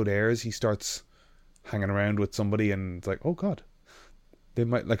the episode airs, he starts hanging around with somebody, and it's like, oh god, they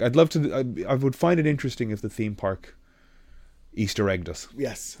might like. I'd love to. I would find it interesting if the theme park Easter egged us.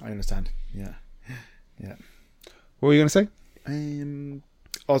 Yes, I understand. Yeah. What were you going to say?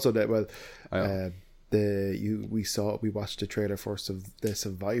 Also, that we watched the trailer for The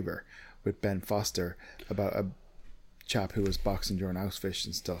Survivor with Ben Foster about a chap who was boxing during Auschwitz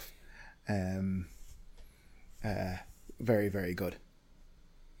and stuff. Very, very good.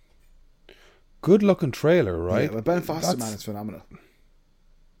 Good looking trailer, right? Yeah, but Ben Foster, man, is phenomenal.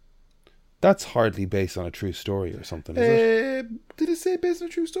 That's hardly based on a true story or something, is it? Did it say based on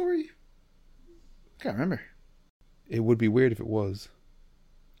a true story? Can't remember. It would be weird if it was.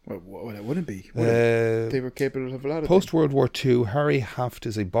 Well, it wouldn't be. They were capable of a lot of Post World War II, Harry Haft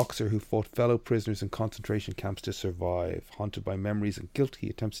is a boxer who fought fellow prisoners in concentration camps to survive. Haunted by memories and guilt, he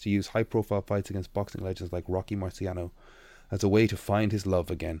attempts to use high-profile fights against boxing legends like Rocky Marciano as a way to find his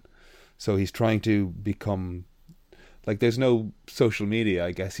love again. So he's trying to become... Like, there's no social media,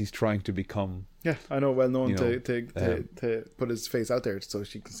 I guess. He's trying to become... Yeah, I know, well known to put his face out there so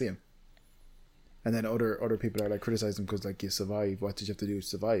she can see him. And then other people are like criticizing because like you survive. What did you have to do to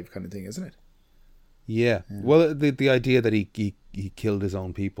survive? Kind of thing, isn't it? Yeah. Well, the idea that he killed his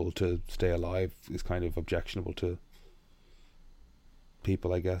own people to stay alive is kind of objectionable to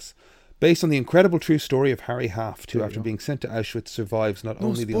people, I guess. Based on the incredible true story of Harry Haft, who, after being sent to Auschwitz, survives not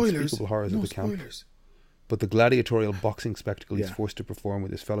only the unspeakable horrors of the camp, but the gladiatorial boxing spectacle he's forced to perform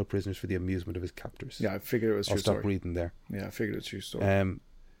with his fellow prisoners for the amusement of his captors. Yeah, I figured it was true story. I'll stop reading there. Yeah, I figured it was true story.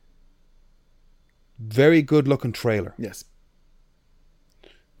 Very good looking trailer. Yes.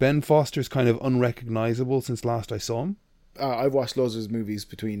 Ben Foster's kind of unrecognisable since last I saw him. I've watched loads of his movies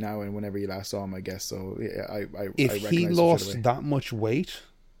between now and whenever you last saw him, I guess. So yeah, if he lost that much weight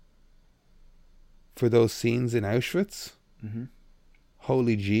for those scenes in Auschwitz,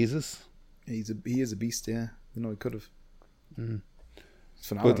 holy Jesus, he is a beast. Yeah, he could have.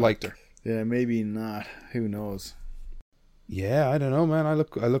 But like, actor. Yeah, maybe not. Who knows? Yeah, I don't know, man. I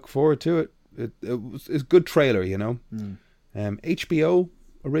look forwad to it. It's a good trailer, HBO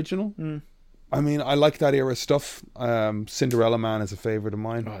original. I mean, I like that era stuff. Cinderella Man is a favourite of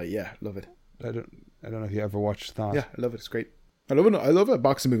mine. Oh yeah, love it. I don't know if you ever watched that. Yeah, I love it. It's great. I love a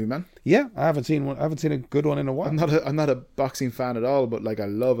boxing movie, man. Yeah, I haven't seen one. I haven't seen a good one in a while. I'm not a boxing fan at all, but like I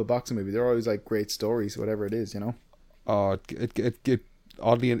love a boxing movie. They're always like great stories, whatever it is, Oh, it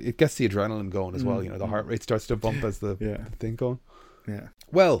oddly, it gets the adrenaline going as well. The heart rate starts to bump as the thing going. Yeah.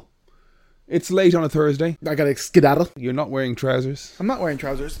 Well, it's late on a Thursday. I gotta skedaddle. You're not wearing trousers. I'm not wearing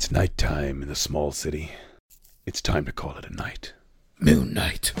trousers. It's night time in the small city. It's time to call it a night. Moon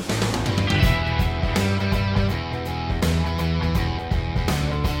night.